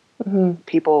seeing Mm-hmm.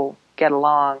 people get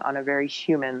along on a very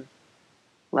human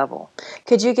level.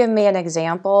 Could you give me an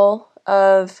example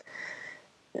of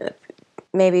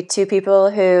maybe two people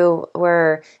who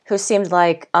seemed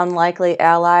like unlikely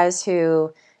allies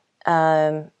who,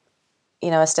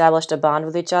 established a bond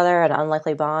with each other, an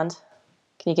unlikely bond?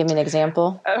 Can you give me an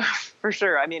example? For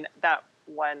sure. I mean, that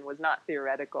one was not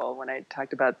theoretical. When I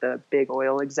talked about the big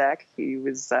oil exec, he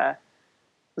was, this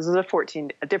was a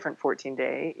different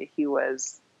 14-day. He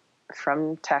was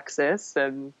from Texas,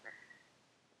 and,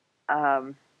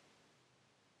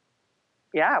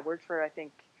 worked for, I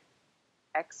think,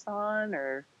 Exxon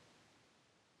or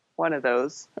one of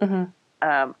those.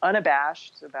 Mm-hmm.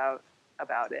 Unabashed about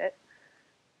it.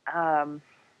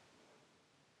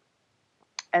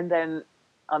 And then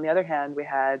on the other hand, we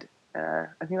had, I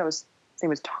think his name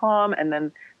was Tom, and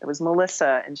then there was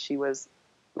Melissa, and she was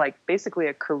like basically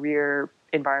a career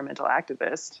environmental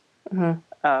activist.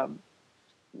 Mm-hmm.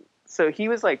 So he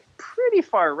was like pretty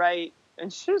far right,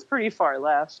 and she was pretty far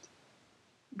left,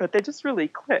 but they just really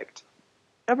clicked.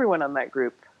 Everyone on that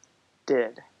group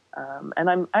did. And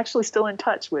I'm actually still in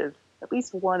touch with at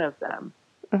least one of them.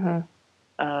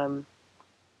 Mm-hmm.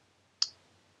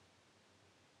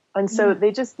 And so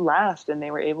they just laughed, and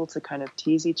they were able to kind of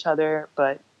tease each other,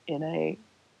 but in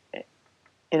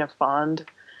a fond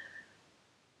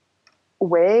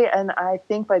way. And I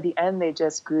think by the end, they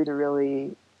just grew to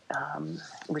really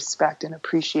respect and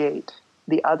appreciate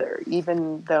the other,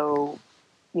 even though,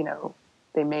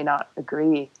 they may not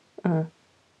agree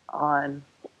on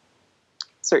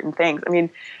certain things. I mean,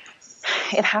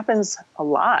 it happens a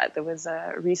lot. There was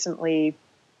recently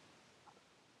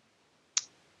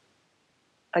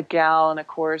a gal in a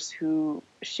course who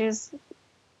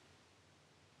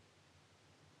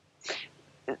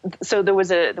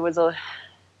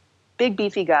there big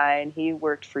beefy guy, and he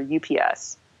worked for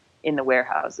UPS in the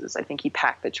warehouses. I think he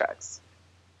packed the trucks,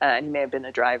 and he may have been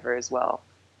a driver as well.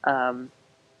 And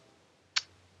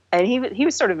he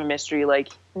was sort of a mystery, like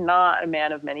not a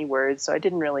man of many words. So I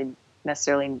didn't really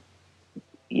necessarily,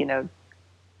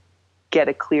 get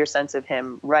a clear sense of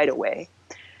him right away.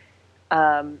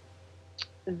 Then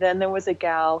there was a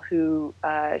gal who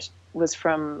was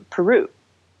from Peru,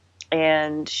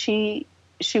 and she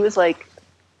was like,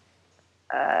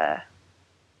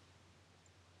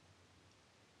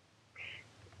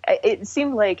 it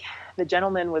seemed like the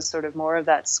gentleman was sort of more of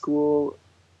that school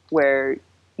where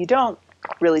you don't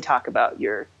really talk about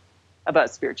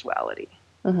spirituality.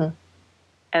 Mm-hmm.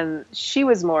 And she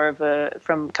was more of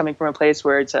coming from a place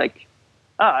where it's like,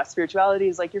 spirituality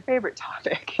is like your favorite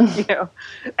topic, and,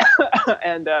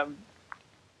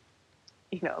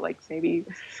 like maybe,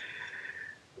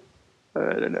 I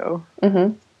don't know,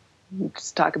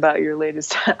 just talk about your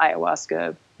latest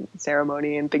ayahuasca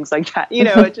ceremony and things like that.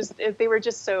 They were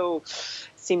just so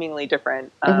seemingly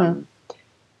different. And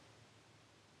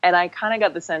I kind of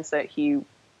got the sense that he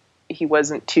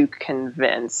wasn't too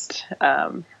convinced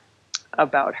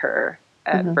about her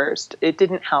at first. It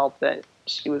didn't help that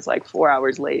she was like 4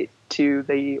 hours late to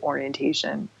the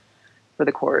orientation for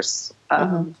the course.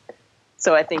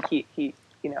 So I think he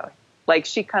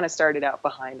she kind of started out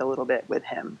behind a little bit with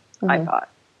him, I thought.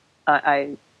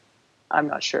 I'm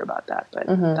not sure about that, but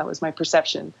that was my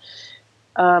perception.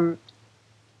 But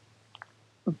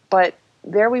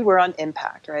there we were on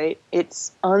Impact, right?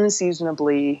 It's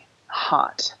unseasonably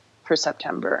hot for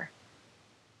September.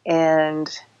 And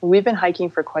we've been hiking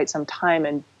for quite some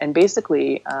time, and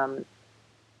basically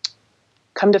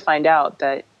come to find out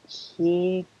that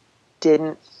he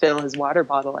didn't fill his water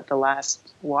bottle at the last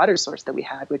water source that we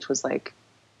had, which was like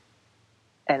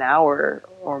an hour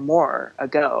or more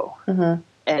ago.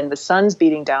 And the sun's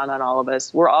beating down on all of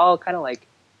us. We're all kind of like,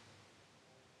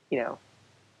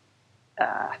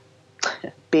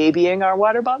 babying our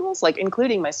water bottles, like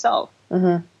including myself.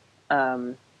 Of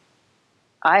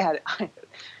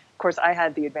course, I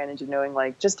had the advantage of knowing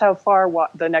like just how far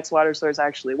the next water source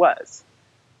actually was.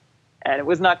 And it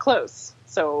was not close.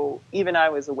 So even I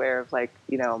was aware of like,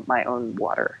 my own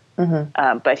water.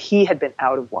 But he had been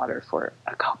out of water for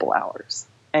a couple hours,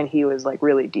 and he was like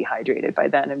really dehydrated by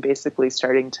then and basically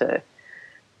starting to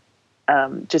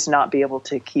just not be able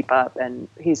to keep up. And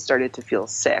he started to feel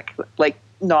sick, like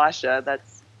nausea.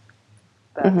 That's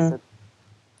a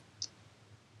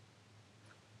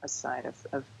sign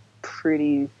of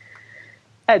pretty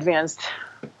advanced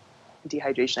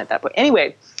dehydration at that point.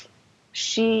 Anyway,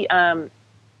 he had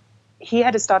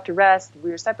to stop to rest. We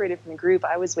were separated from the group.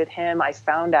 I was with him. I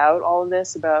found out all of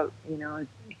this about, him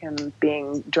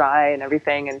being dry and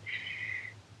everything. And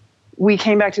we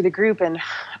came back to the group and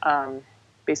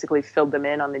basically filled them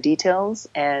in on the details.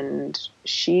 And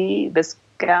this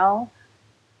gal,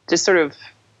 just sort of,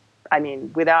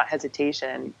 without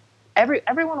hesitation,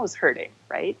 everyone was hurting,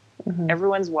 right?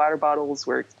 Everyone's water bottles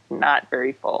were not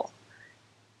very full.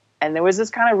 And there was this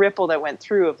kind of ripple that went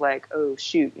through of like, oh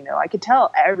shoot, I could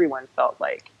tell everyone felt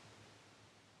like,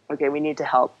 okay, we need to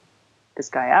help this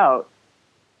guy out.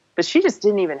 But she just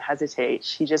didn't even hesitate.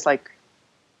 She just like,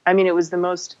 it was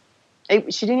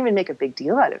she didn't even make a big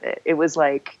deal out of it. It was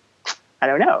like, I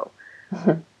don't know.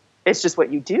 It's just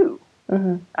what you do.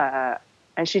 And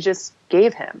she just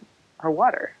gave him her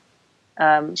water.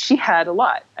 She had a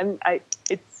lot.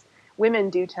 Women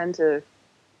do tend to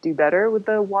do better with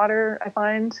the water, I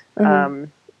find.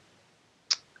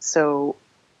 So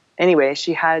anyway,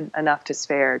 she had enough to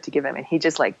spare to give him, and he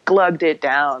just like glugged it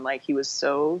down. Like he was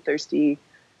so thirsty.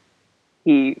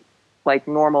 He, like,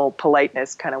 normal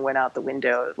politeness kind of went out the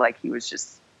window. Like he was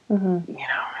just, and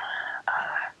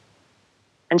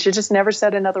she just never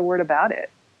said another word about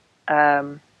it.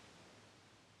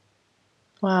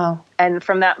 Wow. And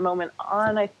from that moment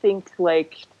on, I think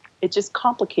like it just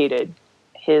complicated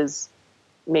his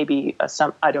maybe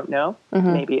I don't know,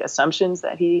 maybe assumptions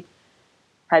that he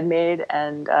had made.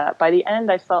 And by the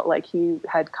end, I felt like he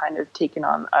had kind of taken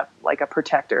on a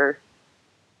protector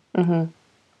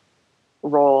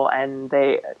role, and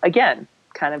they again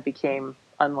kind of became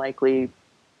unlikely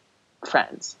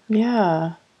friends.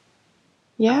 Yeah.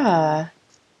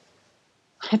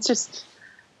 It's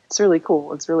really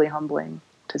cool. It's really humbling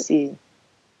to see.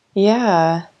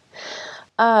 Yeah.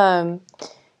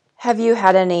 Have you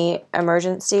had any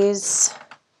emergencies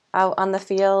out on the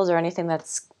field, or anything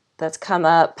that's come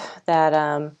up that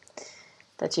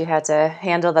that you had to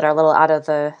handle that are a little out of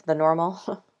the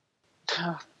normal?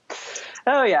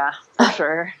 Oh yeah, for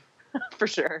sure. For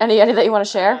sure. Any that you want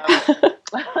to share?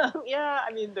 Yeah,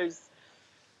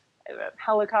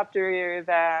 helicopter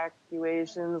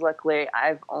evacuations. Luckily,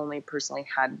 I've only personally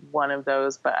had one of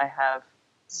those, but I have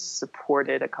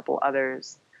supported a couple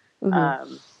others.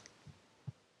 Mm-hmm.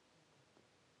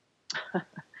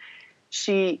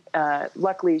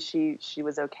 Luckily she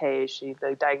was okay.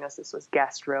 The diagnosis was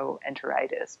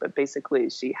gastroenteritis, but basically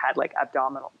she had like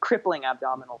crippling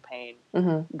abdominal pain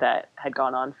Mm-hmm. that had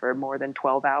gone on for more than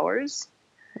 12 hours.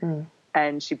 Mm.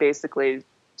 And she was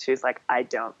like, I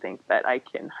don't think that I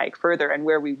can hike further. And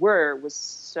where we were was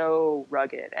so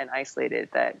rugged and isolated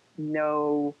that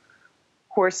no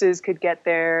horses could get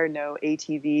there, no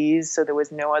ATVs. So there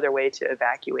was no other way to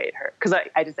evacuate her. Because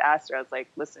I just asked her, I was like,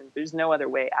 listen, there's no other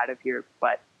way out of here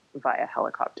but via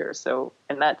helicopter. So,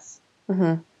 and that's,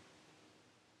 Mm-hmm.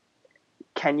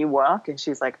 can you walk? And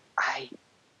she's like, I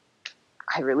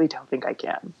really don't think I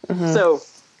can. Mm-hmm. So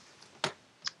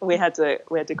we had to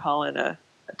call in a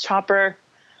chopper.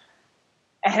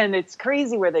 And it's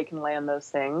crazy where they can land those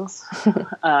things.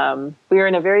 We were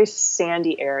in a very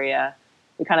sandy area.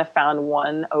 We kind of found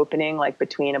one opening, like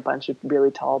between a bunch of really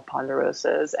tall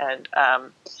ponderosas. And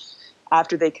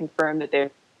after they confirmed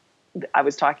that I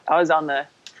was on the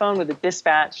phone with the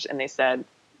dispatch, and they said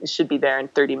it should be there in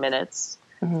 30 minutes.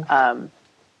 Mm-hmm.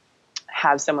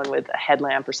 Have someone with a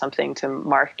headlamp or something to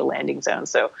mark the landing zone.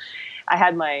 So I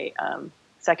had my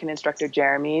second instructor,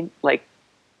 Jeremy, like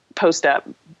post up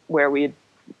where we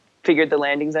figured the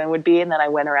landing zone would be. And then I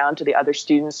went around to the other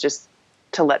students just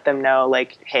to let them know,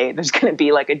 like, hey, there's going to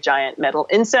be like a giant metal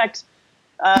insect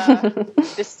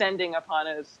descending upon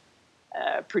us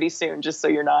pretty soon, just so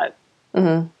you're not,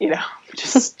 Mm-hmm.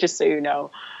 just so you know.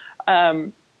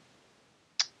 After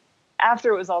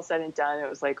it was all said and done, it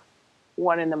was like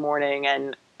 1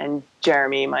 a.m. and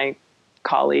Jeremy, my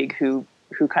colleague who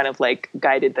kind of like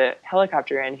guided the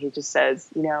helicopter in, he just says,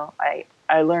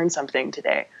 I learned something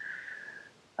today.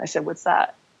 I said, what's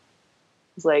that?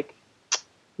 He's like,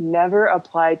 never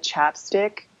apply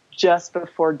chapstick just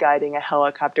before guiding a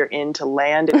helicopter in to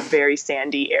land in a very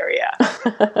sandy area.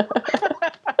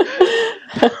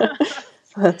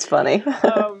 That's funny.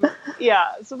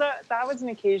 Yeah. So that was an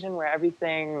occasion where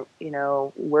everything,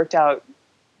 worked out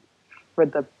for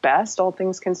the best, all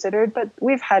things considered, but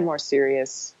we've had more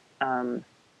serious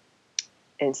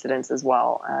incidents as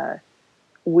well.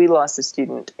 We lost a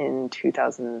student in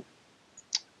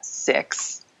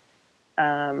 2006.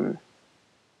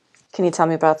 Can you tell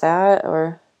me about that,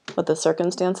 or what the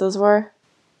circumstances were?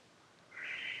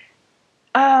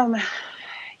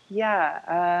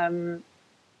 Yeah.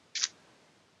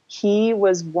 He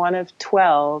was one of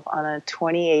 12 on a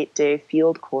 28-day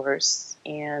field course,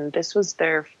 and this was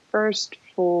their first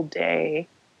full day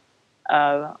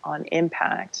on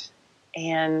impact.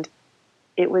 And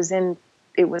there was a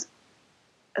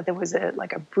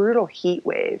brutal heat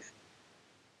wave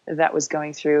that was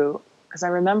going through. Because I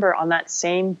remember on that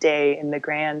same day in the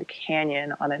Grand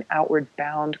Canyon on an outward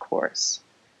bound course,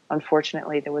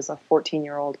 unfortunately, there was a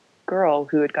 14-year-old girl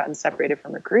who had gotten separated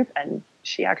from her group, and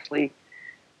she actually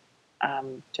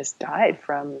just died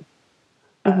from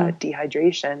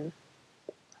dehydration.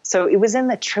 So it was in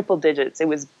the triple digits. It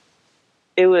was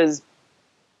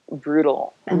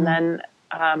brutal. And then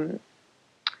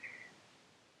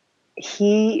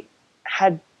he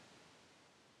had,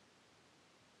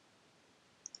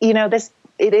 it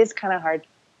is kind of hard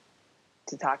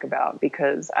to talk about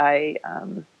because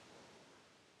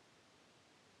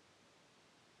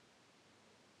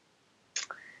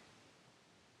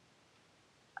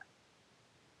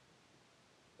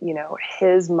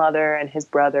his mother and his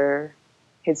brother,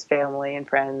 his family and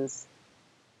friends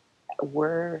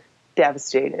were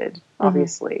devastated,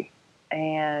 obviously.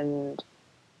 And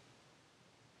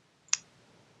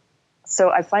so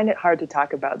I find it hard to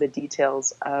talk about the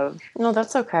details of. No,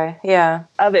 that's okay. Yeah.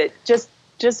 Of it, just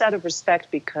out of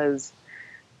respect, because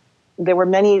there were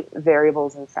many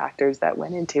variables and factors that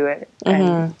went into it,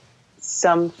 and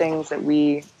some things that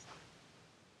we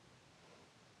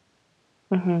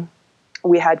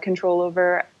had control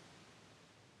over,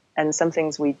 and some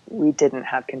things we didn't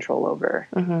have control over.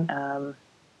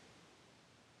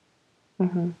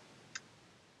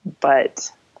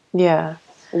 But yeah,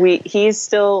 he's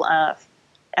still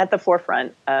at the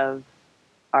forefront of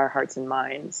our hearts and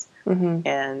minds.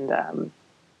 And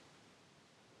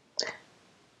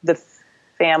the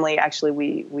family, actually,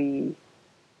 we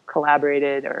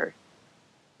collaborated, or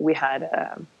we had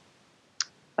a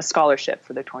scholarship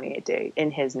for the 28-day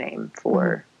in his name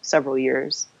for several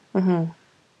years. And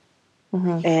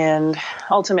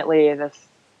ultimately, the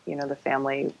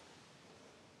family,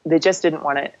 they just didn't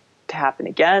want it to happen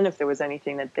again, if there was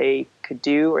anything that they could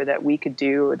do or that we could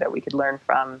do or that we could learn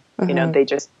from.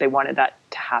 They wanted that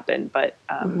to happen. But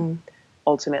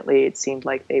ultimately it seemed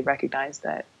like they recognized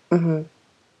that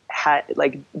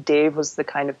Dave was the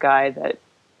kind of guy that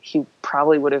he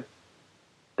probably would have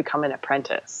become an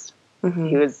apprentice.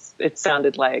 It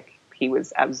sounded like he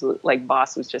was absolutely, like,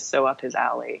 boss was just so up his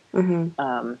alley.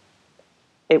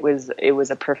 It was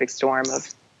a perfect storm of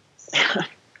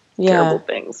terrible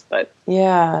things, but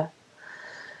yeah.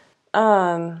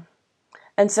 And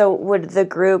so would the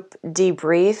group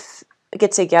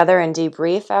get together and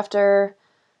debrief after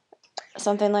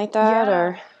something like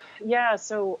that? Yeah.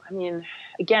 So, I mean,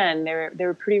 again, they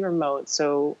were pretty remote.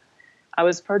 So I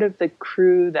was part of the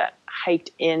crew that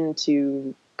hiked in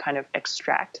to kind of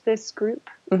extract this group,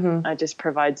 just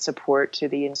provide support to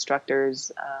the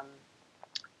instructors.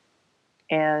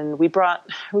 And we brought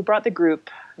the group,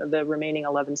 the remaining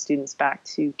 11 students, back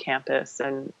to campus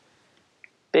and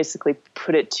basically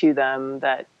put it to them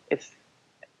that if,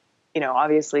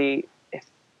 obviously if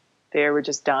they were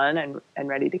just done and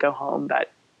ready to go home, that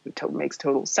makes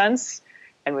total sense.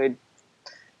 And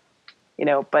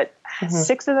but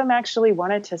 6 of them actually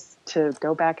wanted to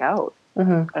go back out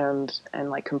and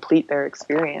like complete their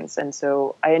experience. And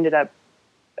so I ended up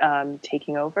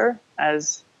taking over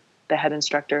as the head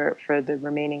instructor for the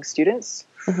remaining students.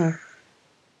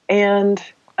 And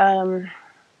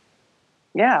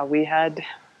we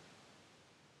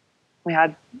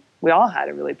all had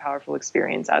a really powerful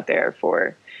experience out there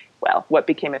for, well, what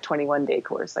became a 21-day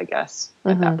course, I guess,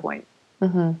 at that point.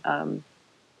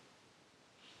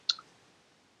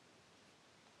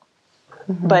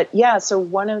 But yeah, so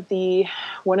one of the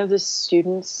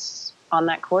students on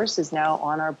that course is now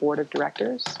on our board of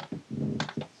directors,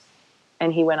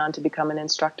 and he went on to become an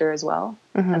instructor as well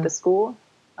at the school.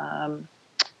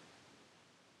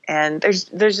 And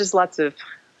there's just lots of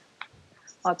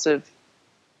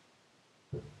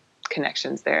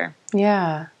connections there.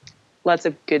 Yeah. Lots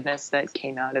of goodness that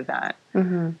came out of that.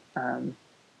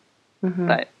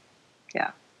 But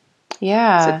yeah.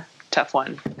 Yeah. It's a tough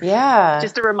one. Yeah.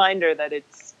 Just a reminder that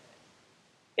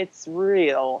it's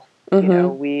real.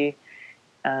 We,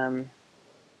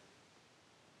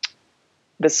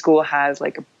 the school has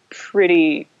like a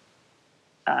pretty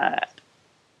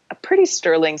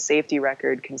sterling safety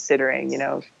record, considering,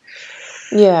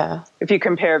 yeah, if you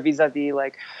compare vis-a-vis,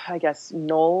 like, I guess,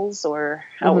 Knowles or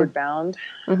Outward Bound.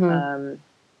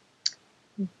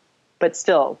 But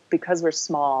still, because we're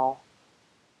small,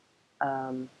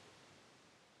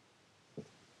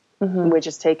 we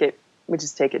just take it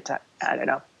to, I don't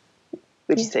know,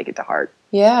 just take it to heart.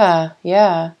 Yeah.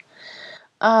 Yeah.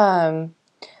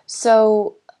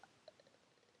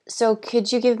 So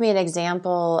could you give me an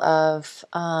example of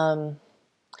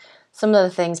some of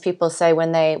the things people say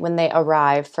when they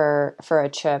arrive for a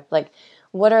trip? Like,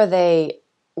 what are they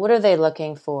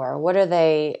looking for? What are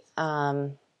they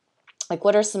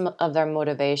what are some of their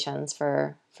motivations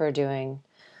for doing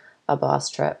a boss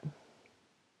trip?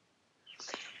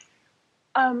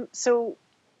 So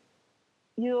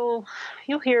you'll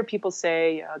hear people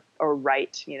say, or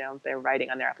write, they're writing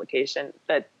on their application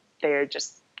that they're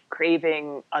just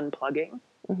craving unplugging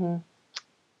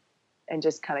and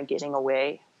just kind of getting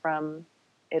away from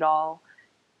it all.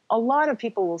 A lot of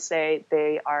people will say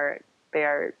they are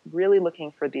really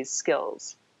looking for these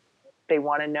skills. They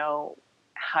want to know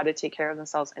how to take care of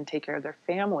themselves and take care of their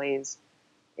families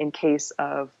in case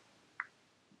of,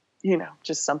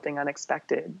 just something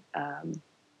unexpected.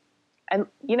 And,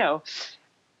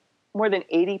 more than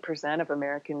 80% of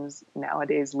Americans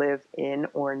nowadays live in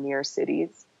or near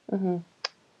cities.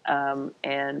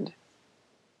 And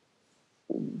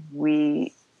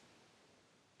we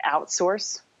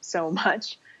outsource so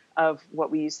much of what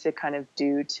we used to kind of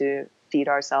do to feed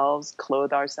ourselves,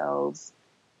 clothe ourselves,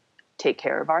 take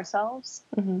care of ourselves.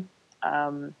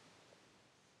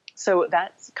 So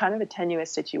that's kind of a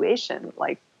tenuous situation.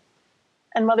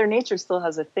 And Mother Nature still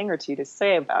has a thing or two to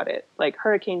say about it. Like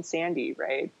Hurricane Sandy,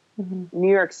 right? New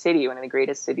York City, one of the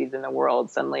greatest cities in the world,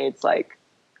 suddenly it's like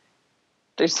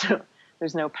there's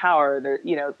no power there.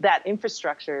 That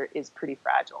infrastructure is pretty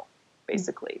fragile,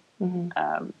 basically.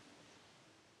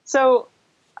 So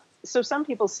some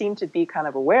people seem to be kind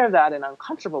of aware of that and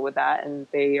uncomfortable with that, and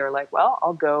they are like, well,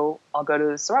 I'll go to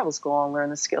the survival school and learn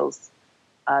the skills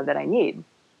that I need.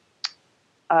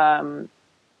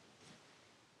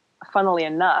 Funnily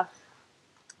enough,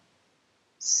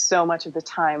 so much of the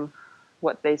time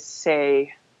what they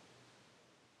say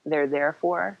they're there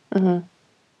for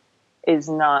is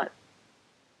not,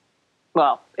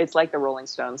 well, it's like the Rolling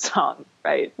Stones song,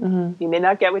 right? You may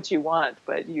not get what you want,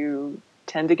 but you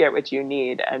tend to get what you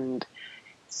need. And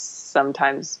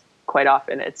sometimes, quite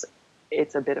often, it's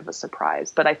a bit of a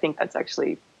surprise. But I think that's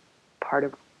actually part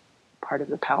of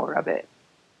the power of it,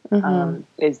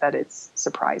 is that it's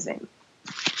surprising.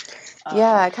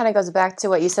 Yeah, it kind of goes back to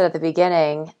what you said at the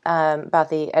beginning, about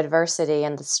the adversity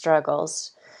and the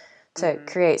struggles to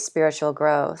create spiritual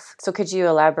growth. So could you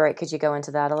elaborate? Could you go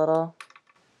into that a little?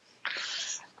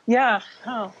 Yeah.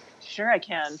 Oh, sure I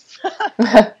can.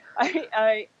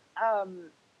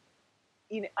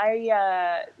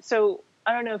 So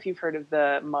I don't know if you've heard of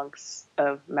the monks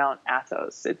of Mount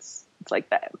Athos. It's like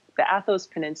the Athos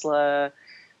Peninsula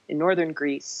in northern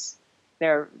Greece.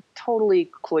 They're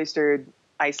totally cloistered,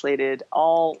 isolated,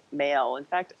 all male. In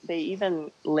fact, they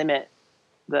even limit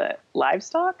the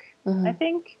livestock, I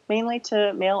think, mainly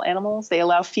to male animals. They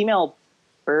allow female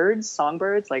birds,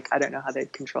 songbirds. Like, I don't know how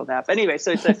they'd control that. But anyway,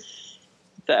 so it's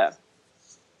a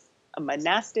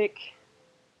monastic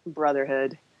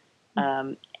brotherhood,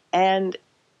 and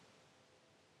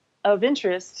of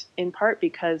interest in part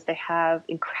because they have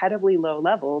incredibly low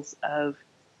levels of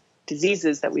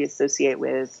diseases that we associate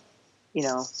with,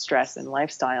 stress and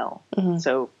lifestyle.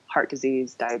 So heart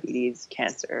disease, diabetes,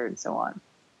 cancer, and so on.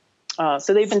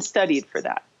 So they've been studied for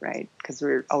that, right? Because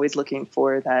we're always looking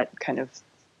for that kind of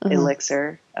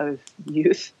elixir of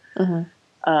youth.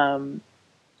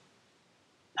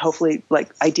 Hopefully,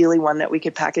 like, ideally one that we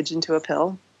could package into a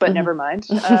pill, but never mind.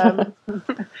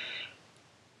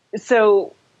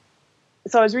 So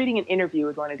I was reading an interview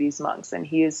with one of these monks, and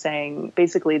he is saying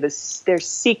basically their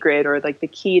secret, or like the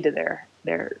key to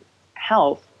their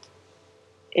health,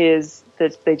 is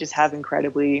that they just have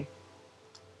incredibly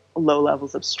low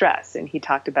levels of stress. And he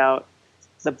talked about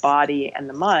the body and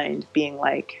the mind being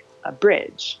like a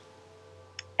bridge,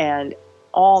 and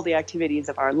all the activities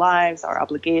of our lives, our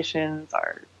obligations,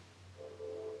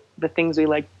 the things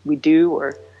we do,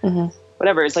 or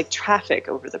whatever, is like traffic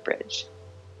over the bridge.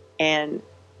 And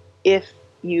if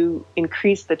you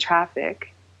increase the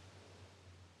traffic,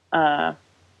 at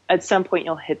some point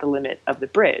you'll hit the limit of the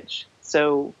bridge.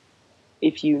 So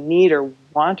if you need or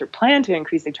want or plan to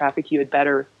increase the traffic, you had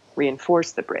better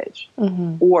reinforce the bridge.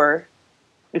 Or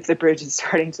if the bridge is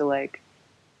starting to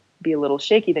be a little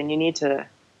shaky, then you need to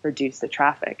reduce the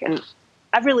traffic. And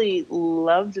I really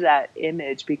loved that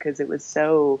image because it was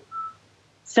so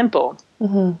simple,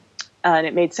 and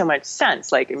it made so much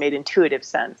sense. Like, it made intuitive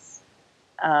sense.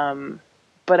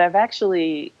 But I've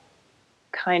actually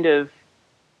kind of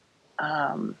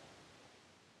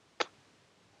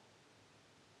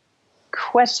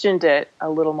questioned it a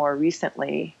little more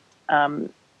recently,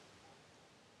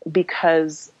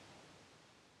 because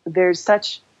there's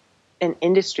such an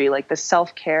industry, like the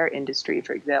self-care industry,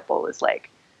 for example, is like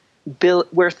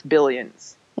worth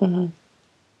billions.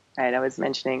 Right? I was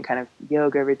mentioning kind of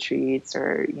yoga retreats,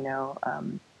 or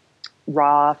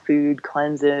raw food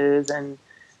cleanses, and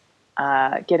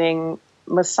getting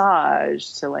massage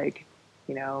to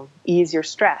ease your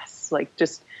stress, like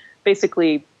just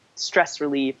basically stress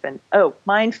relief, and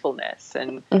mindfulness,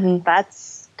 and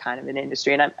that's kind of an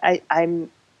industry. And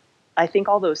I think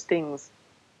all those things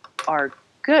are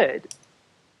good,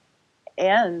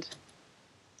 and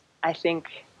I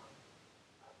think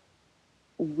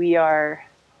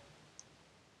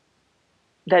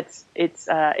it's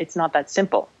not that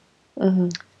simple.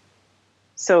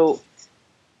 So,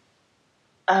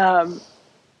 have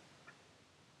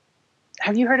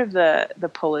you heard of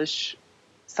the Polish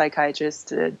psychiatrist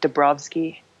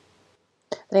Dabrowski?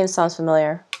 The name sounds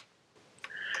familiar.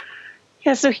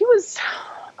 Yeah, so he was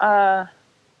born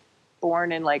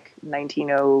in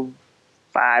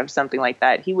 1905, something like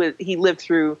that. He lived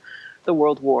through the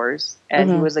World Wars, and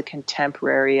he was a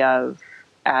contemporary of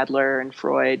Adler and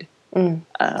Freud, and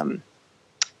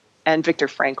Viktor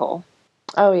Frankl.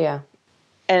 Oh yeah.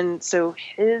 And so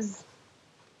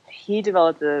he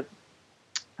developed what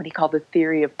he called the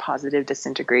theory of positive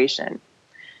disintegration.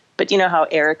 But you know how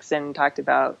Erickson talked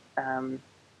about the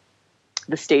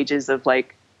stages of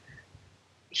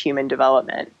human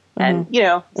development, and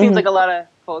it seems like a lot of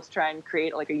folks try and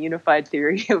create a unified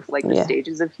theory of the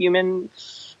stages of human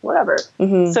whatever.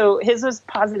 So his was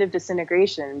positive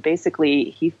disintegration. Basically,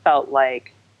 he felt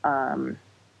like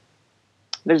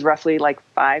there's roughly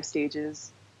 5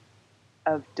 stages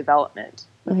of development.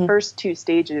 The first 2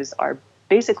 stages are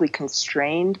basically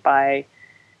constrained by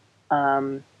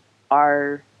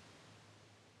our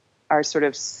sort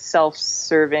of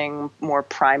self-serving, more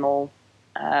primal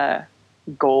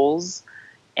goals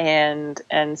and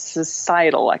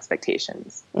societal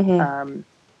expectations.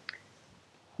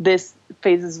 This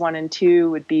phases 1 and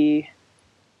 2 would be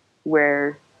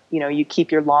where you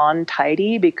keep your lawn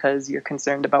tidy because you're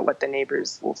concerned about what the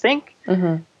neighbors will think,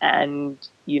 and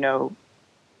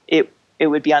it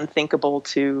would be unthinkable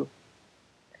to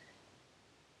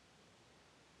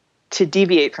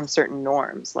deviate from certain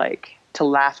norms, like to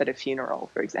laugh at a funeral,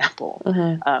 for example,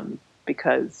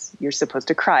 because you're supposed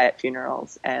to cry at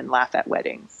funerals and laugh at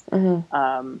weddings.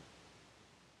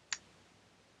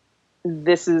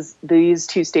 These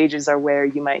two stages are where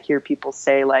you might hear people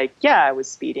say, like, yeah, I was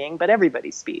speeding, but everybody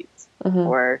speeds.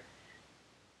 Or,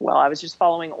 well, I was just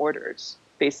following orders,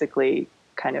 basically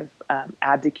kind of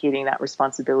abdicating that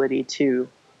responsibility to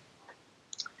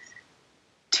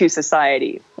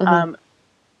society.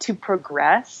 To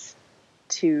progress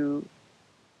to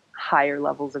higher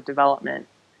levels of development,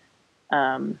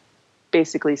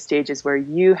 basically stages where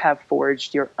you have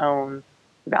forged your own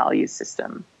value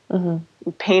system,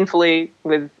 painfully,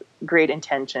 with great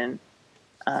intention,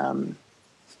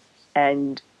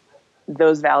 and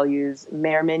those values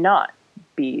may or may not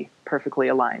be perfectly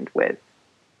aligned with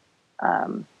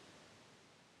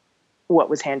what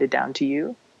was handed down to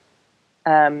you.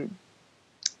 But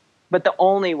the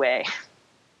only way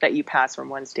that you pass from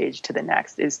one stage to the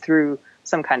next is through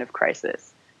some kind of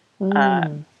crisis.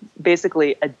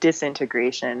 Basically a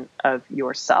disintegration of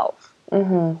yourself.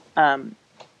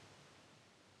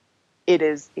 It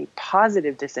is a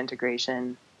positive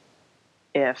disintegration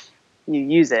if you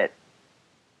use it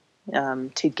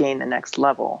to gain the next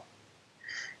level.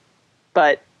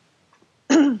 But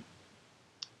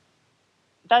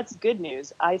that's good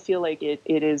news. I feel like it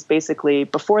is basically,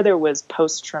 before there was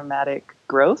post-traumatic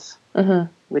growth,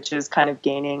 which is kind of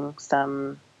gaining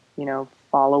some,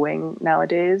 following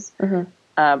nowadays.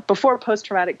 Before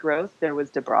post-traumatic growth, there was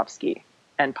Dabrowski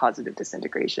and positive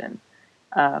disintegration.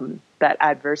 That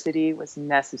adversity was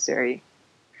necessary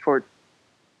for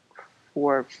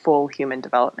full human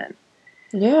development.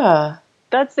 Yeah.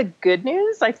 That's the good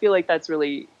news. I feel like that's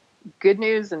really good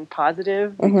news and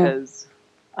positive, because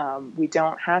we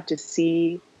don't have to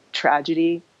see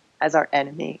tragedy as our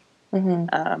enemy.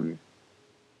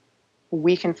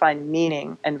 We can find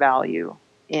meaning and value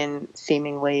in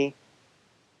seemingly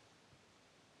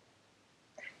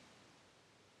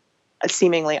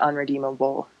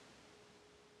unredeemable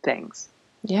things.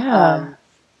 Yeah.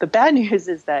 The bad news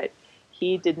is that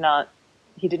he did not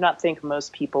think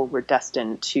most people were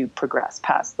destined to progress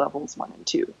past levels 1 and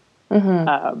 2.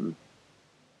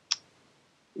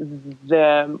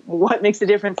 What makes the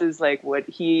difference is like what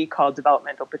he called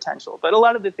developmental potential, but a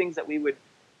lot of the things that we would,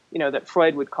 that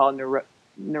Freud would call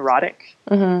neurotic,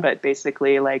 but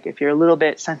basically, like, if you're a little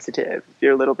bit sensitive, if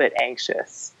you're a little bit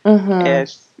anxious,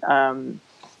 if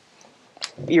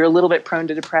you're a little bit prone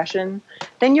to depression,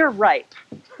 then you're ripe.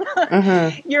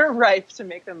 You're ripe to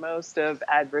make the most of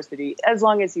adversity, as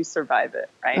long as you survive it,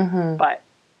 right? But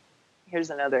here's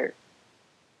another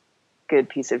good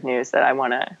piece of news that I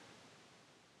want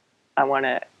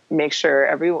to make sure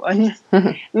everyone,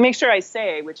 make sure I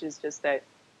say, which is just that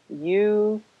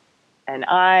you and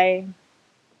I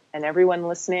and everyone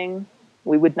listening,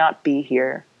 we would not be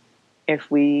here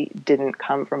if we didn't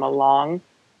come from a long,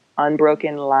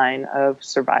 unbroken line of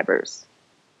survivors.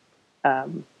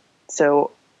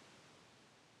 So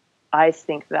I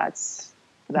think that's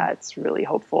really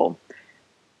hopeful.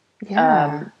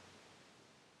 Yeah.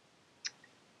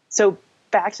 So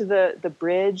back to the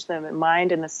bridge, the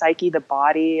mind and the psyche, the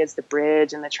body is the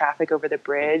bridge and the traffic over the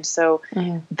bridge. So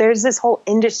there's this whole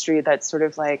industry that's sort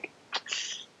of like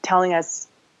telling us,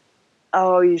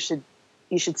 oh, you should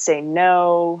say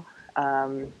no,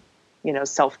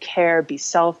 self-care, be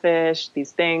selfish,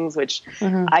 these things, which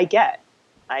I get.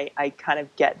 I kind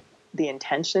of get the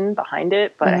intention behind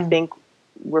it, but I think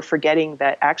we're forgetting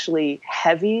that actually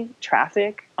heavy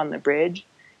traffic on the bridge,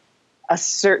 a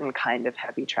certain kind of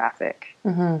heavy traffic,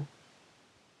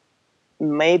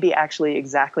 may be actually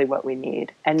exactly what we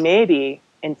need. And maybe,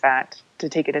 in fact, to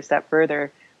take it a step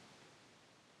further,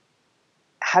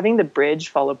 having the bridge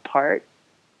fall apart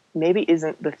maybe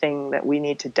isn't the thing that we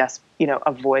need to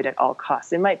avoid at all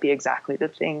costs. It might be exactly the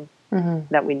thing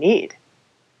that we need.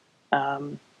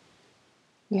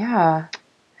 Yeah.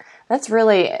 That's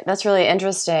really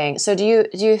interesting. So do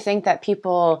you think that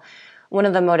people, one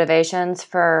of the motivations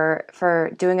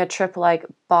for doing a trip like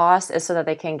Boss is so that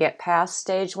they can get past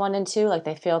stage 1 and 2, like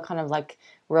they feel kind of like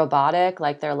robotic,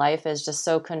 like their life is just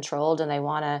so controlled and they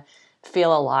want to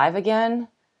feel alive again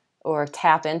or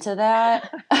tap into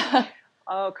that?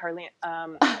 Oh, Carlene.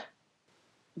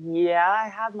 Yeah, I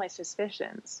have my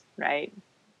suspicions, right?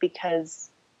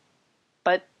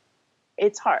 But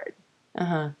it's hard.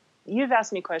 You've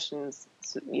asked me questions,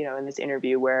 in this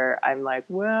interview where I'm like,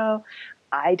 well,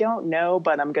 I don't know,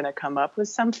 but I'm going to come up with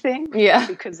something. Yeah.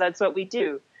 Because that's what we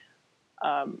do.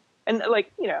 And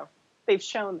like, they've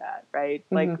shown that, right?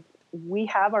 Like we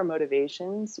have our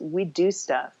motivations, we do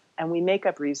stuff, and we make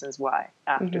up reasons why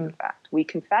after the fact. We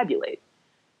confabulate.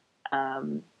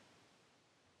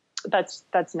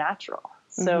 That's natural.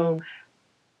 So,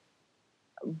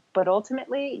 but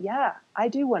ultimately, yeah, I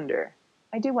do wonder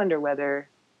whether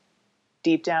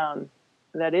deep down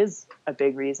that is a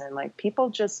big reason. Like, people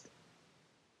just,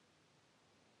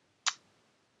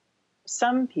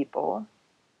 some people,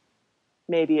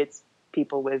 maybe it's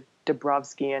people with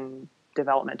Dabrowskian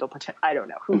developmental potential, I don't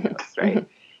know, who knows, right?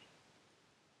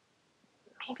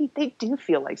 Maybe they do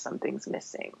feel like something's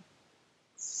missing.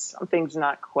 Something's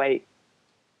not quite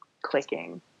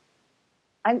clicking.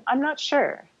 I'm not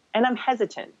sure. And I'm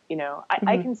hesitant, you know.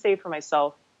 I can say for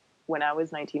myself, when I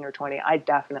was 19 or 20, I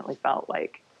definitely felt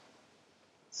like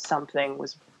something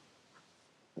was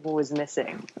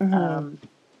missing.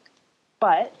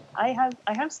 But I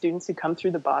have students who come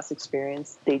through the Boss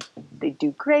experience. They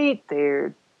do great.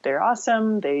 They're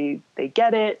awesome. They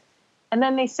get it. And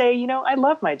then they say, you know, I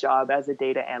love my job as a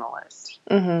data analyst.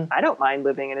 I don't mind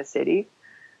living in a city.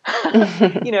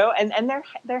 You know, and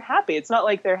they're happy. It's not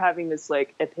like they're having this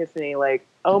like epiphany, like,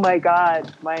 oh my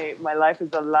God, my life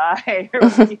is a lie, or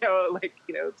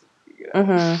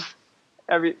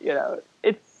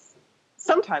it's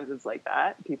sometimes it's like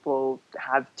that. People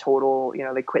have total, you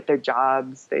know, they quit their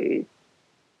jobs, they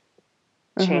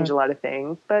change a lot of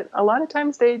things, but a lot of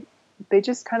times they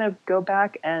just kind of go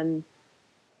back, and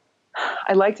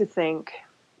I like to think,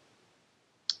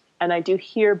 and I do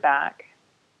hear back,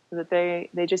 that they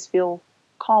just feel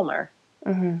calmer.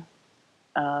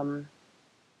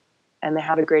 And they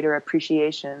have a greater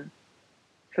appreciation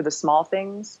for the small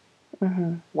things,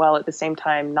 while at the same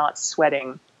time not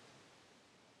sweating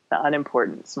the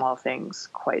unimportant small things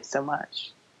quite so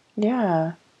much.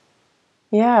 Yeah.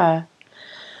 Yeah.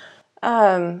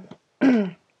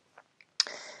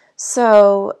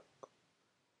 So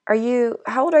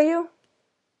how old are you?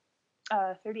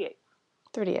 38.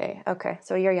 38. Okay.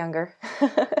 So you're younger.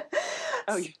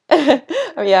 Oh,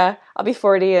 oh yeah. I'll be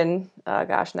 40 in,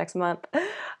 next month.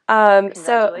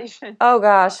 Congratulations. Oh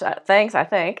gosh, thanks, I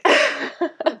think.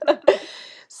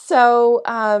 So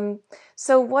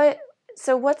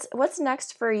what's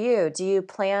next for you? Do you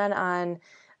plan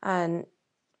on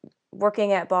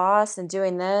working at Boss and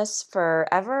doing this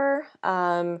forever?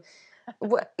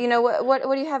 What do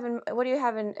you have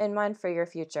in mind for your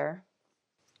future?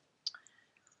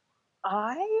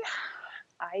 I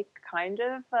kind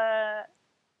of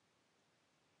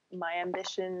my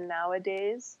ambition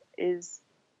nowadays is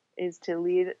to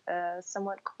lead a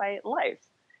somewhat quiet life.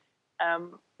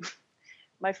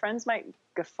 My friends might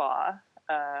guffaw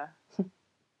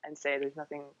and say there's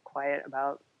nothing quiet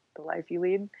about the life you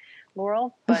lead,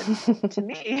 Laurel, but to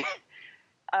me,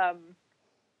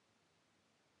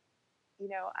 you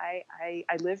know, I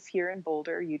live here in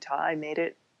Boulder, Utah. I made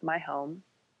it my home.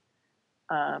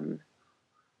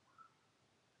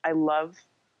 I love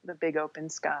the big open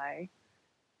sky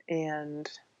and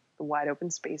the wide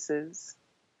open spaces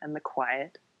and the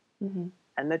quiet and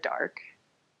the dark.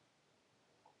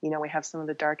 You know, we have some of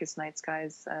the darkest night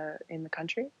skies in the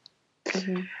country.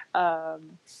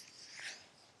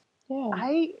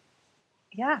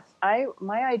 My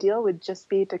ideal would just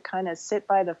be to kind of sit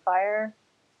by the fire,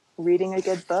 reading a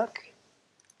good book,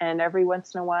 and every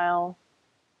once in a while,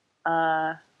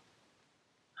 hunting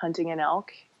an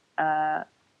elk,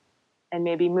 and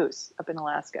maybe moose up in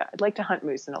Alaska. I'd like to hunt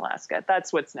moose in Alaska.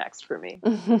 That's what's next for me.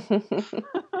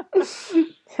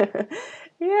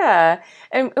 Yeah.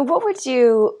 And what would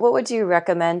you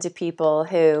recommend to people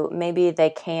who maybe they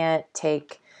can't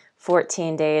take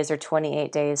 14 days or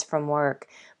 28 days from work,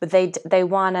 but they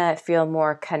want to feel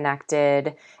more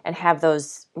connected and have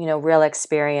those, you know, real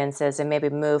experiences and maybe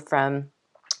move from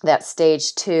that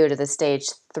stage 2 to the stage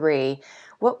 3?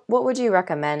 What would you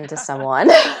recommend to someone?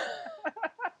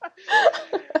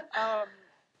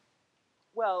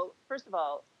 Well, first of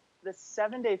all, the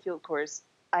 7-day field course,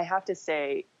 I have to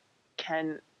say,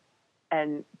 can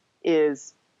and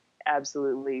is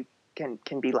absolutely can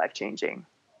be life-changing.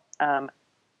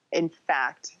 In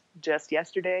fact, just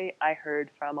yesterday, I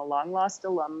heard from a long-lost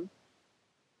alum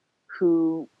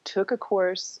who took a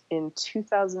course in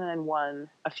 2001,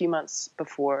 a few months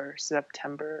before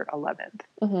September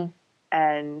 11th.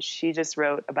 And she just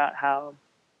wrote about how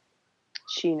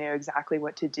she knew exactly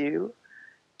what to do.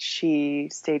 She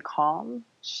stayed calm.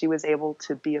 She was able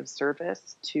to be of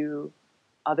service to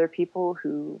other people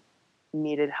who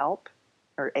needed help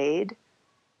or aid.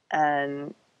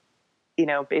 And, you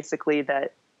know, basically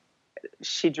that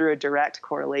she drew a direct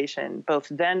correlation, both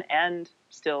then and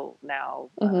still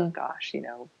now, you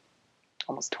know,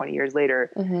 almost 20 years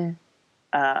later,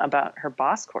 about her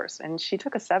boss course, and she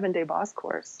took a 7-day boss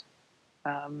course.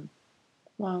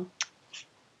 Wow.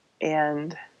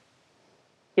 And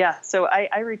yeah, so I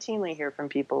routinely hear from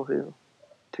people who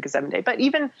took a 7-day, but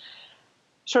even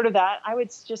short of that, I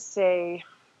would just say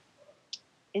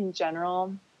in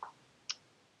general,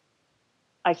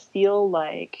 I feel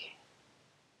like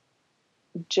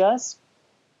just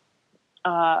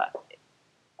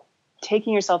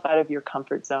taking yourself out of your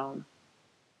comfort zone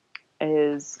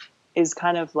is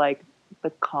kind of like the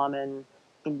common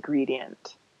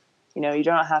ingredient. You know, you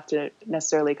don't have to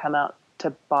necessarily come out to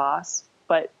boss,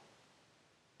 but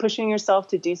pushing yourself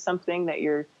to do something that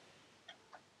you're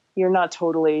not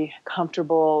totally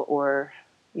comfortable or,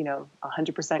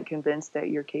 100% convinced that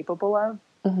you're capable of.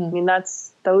 Mm-hmm. I mean,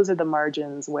 those are the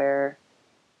margins where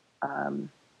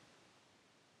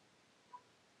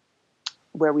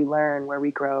we learn, where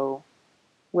we grow,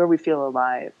 where we feel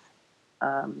alive.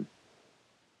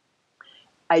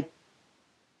 I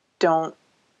don't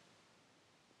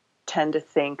tend to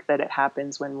think that it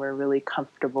happens when we're really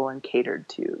comfortable and catered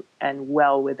to and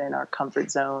well within our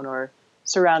comfort zone or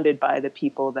surrounded by the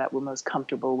people that we're most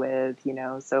comfortable with,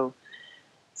 so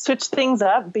switch things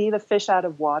up, be the fish out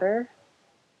of water.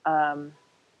 And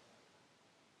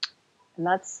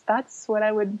that's what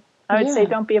I would say.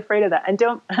 Don't be afraid of that. And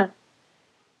don't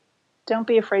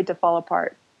be afraid to fall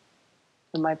apart.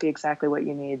 It might be exactly what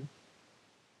you need.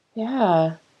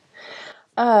 Yeah.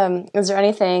 Is there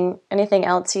anything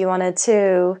else you wanted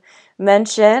to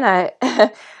mention?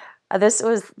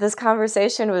 This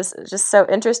conversation was just so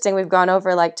interesting. We've gone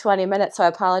over like 20 minutes, so I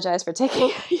apologize for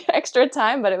taking extra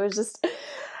time, but it was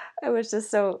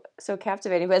just so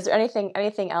captivating. But is there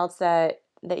anything else that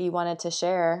you wanted to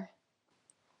share?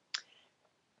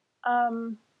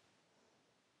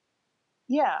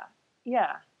 Yeah.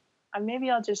 Maybe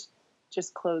I'll just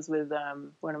close with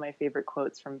one of my favorite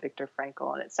quotes from Viktor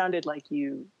Frankl, and it sounded like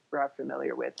you were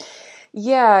familiar with.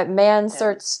 Yeah, man's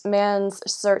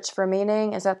search for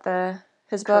meaning. Is that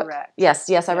his book? Correct. Yes.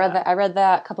 I read that. I read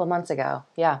that a couple of months ago.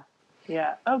 Yeah.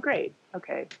 Yeah. Oh, great.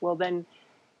 Okay. Well, then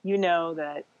you know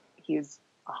that he's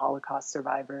a Holocaust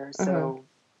survivor, so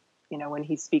when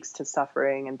he speaks to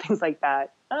suffering and things like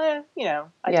that, I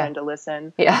tend to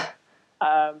listen. Yeah.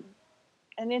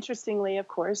 And interestingly, of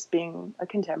course, being a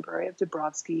contemporary of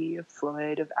Dabrowski, of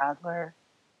Freud, of Adler,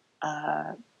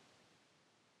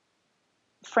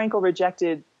 Frankl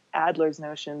rejected Adler's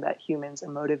notion that humans are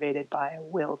motivated by a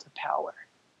will to power.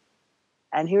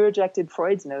 And he rejected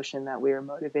Freud's notion that we are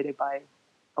motivated by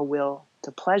a will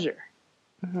to pleasure.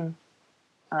 Mm-hmm.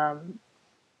 And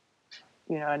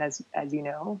as you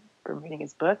know from reading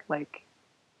his book,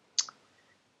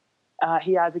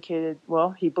 he advocated,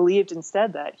 he believed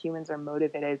instead that humans are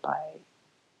motivated by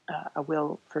a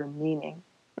will for meaning.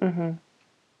 Mm-hmm.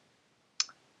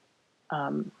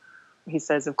 He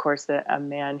says, of course, that a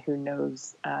man who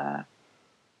knows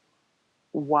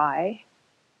why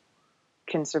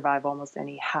can survive almost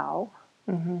any how.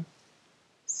 Mm-hmm.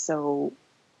 So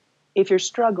if your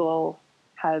struggle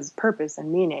has purpose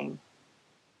and meaning,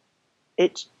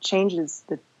 it changes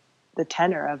the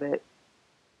tenor of it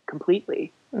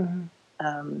completely.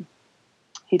 Mm-hmm.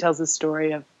 He tells the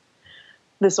story of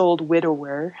this old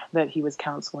widower that he was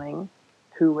counseling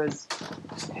who was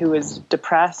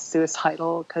depressed,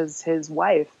 suicidal, because his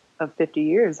wife of 50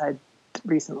 years had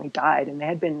recently died, and they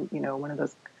had been, one of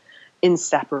those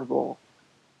inseparable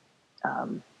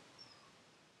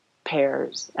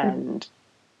pairs. And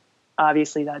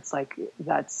obviously that's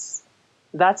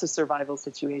a survival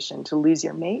situation to lose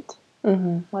your mate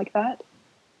like that.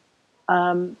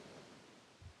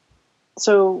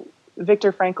 So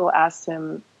Viktor Frankl asked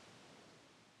him,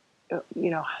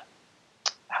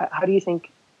 how do you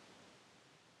think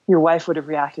your wife would have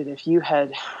reacted if you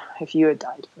had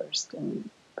died first? And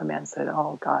the man said,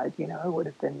 oh God, it would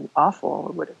have been awful.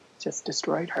 It would have just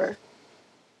destroyed her.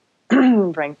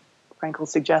 Frankl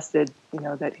suggested,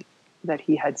 that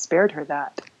he had spared her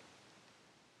that.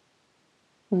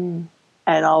 And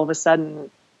all of a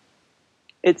sudden,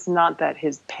 it's not that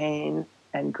his pain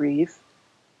and grief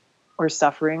or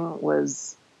suffering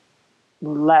was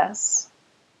less,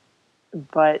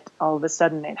 but all of a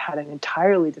sudden it had an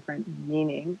entirely different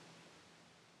meaning.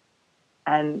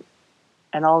 And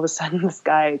all of a sudden this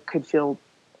guy could feel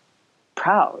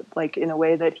proud, like in a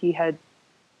way that he had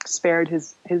spared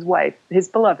his wife, his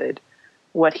beloved,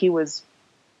 what he was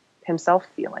himself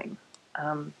feeling.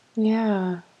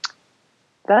 Yeah.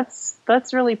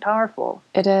 That's really powerful.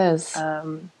 It is.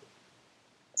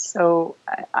 So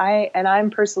I'm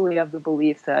personally of the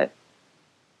belief that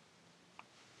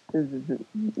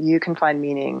you can find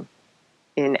meaning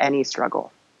in any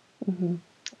struggle.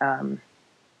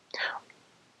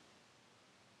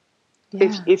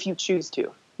 Yeah. if you choose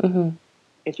to. Mm-hmm.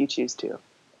 If you choose to.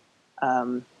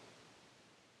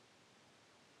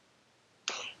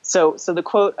 So the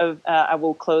quote of I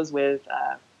will close with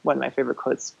one of my favorite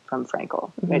quotes from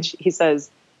Frankl, which he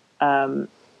says,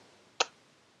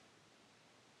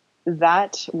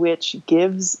 "That which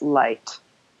gives light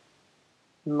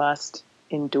must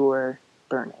endure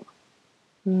burning."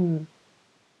 Mm.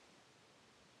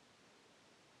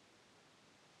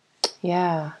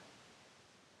 Yeah.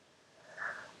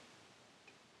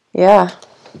 Yeah.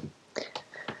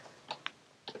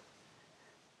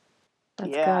 That's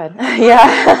good.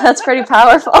 Yeah, that's pretty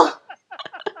powerful.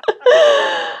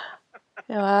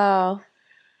 Wow.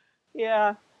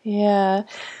 Yeah. Yeah.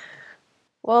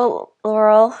 Well,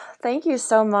 Laurel, thank you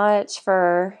so much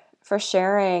for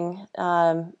sharing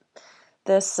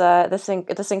this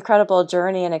incredible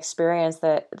journey and experience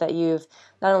that you've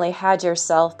not only had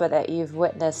yourself, but that you've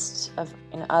witnessed of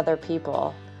other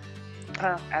people.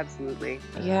 Absolutely.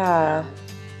 Yeah.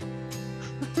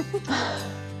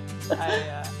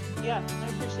 I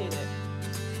appreciate it.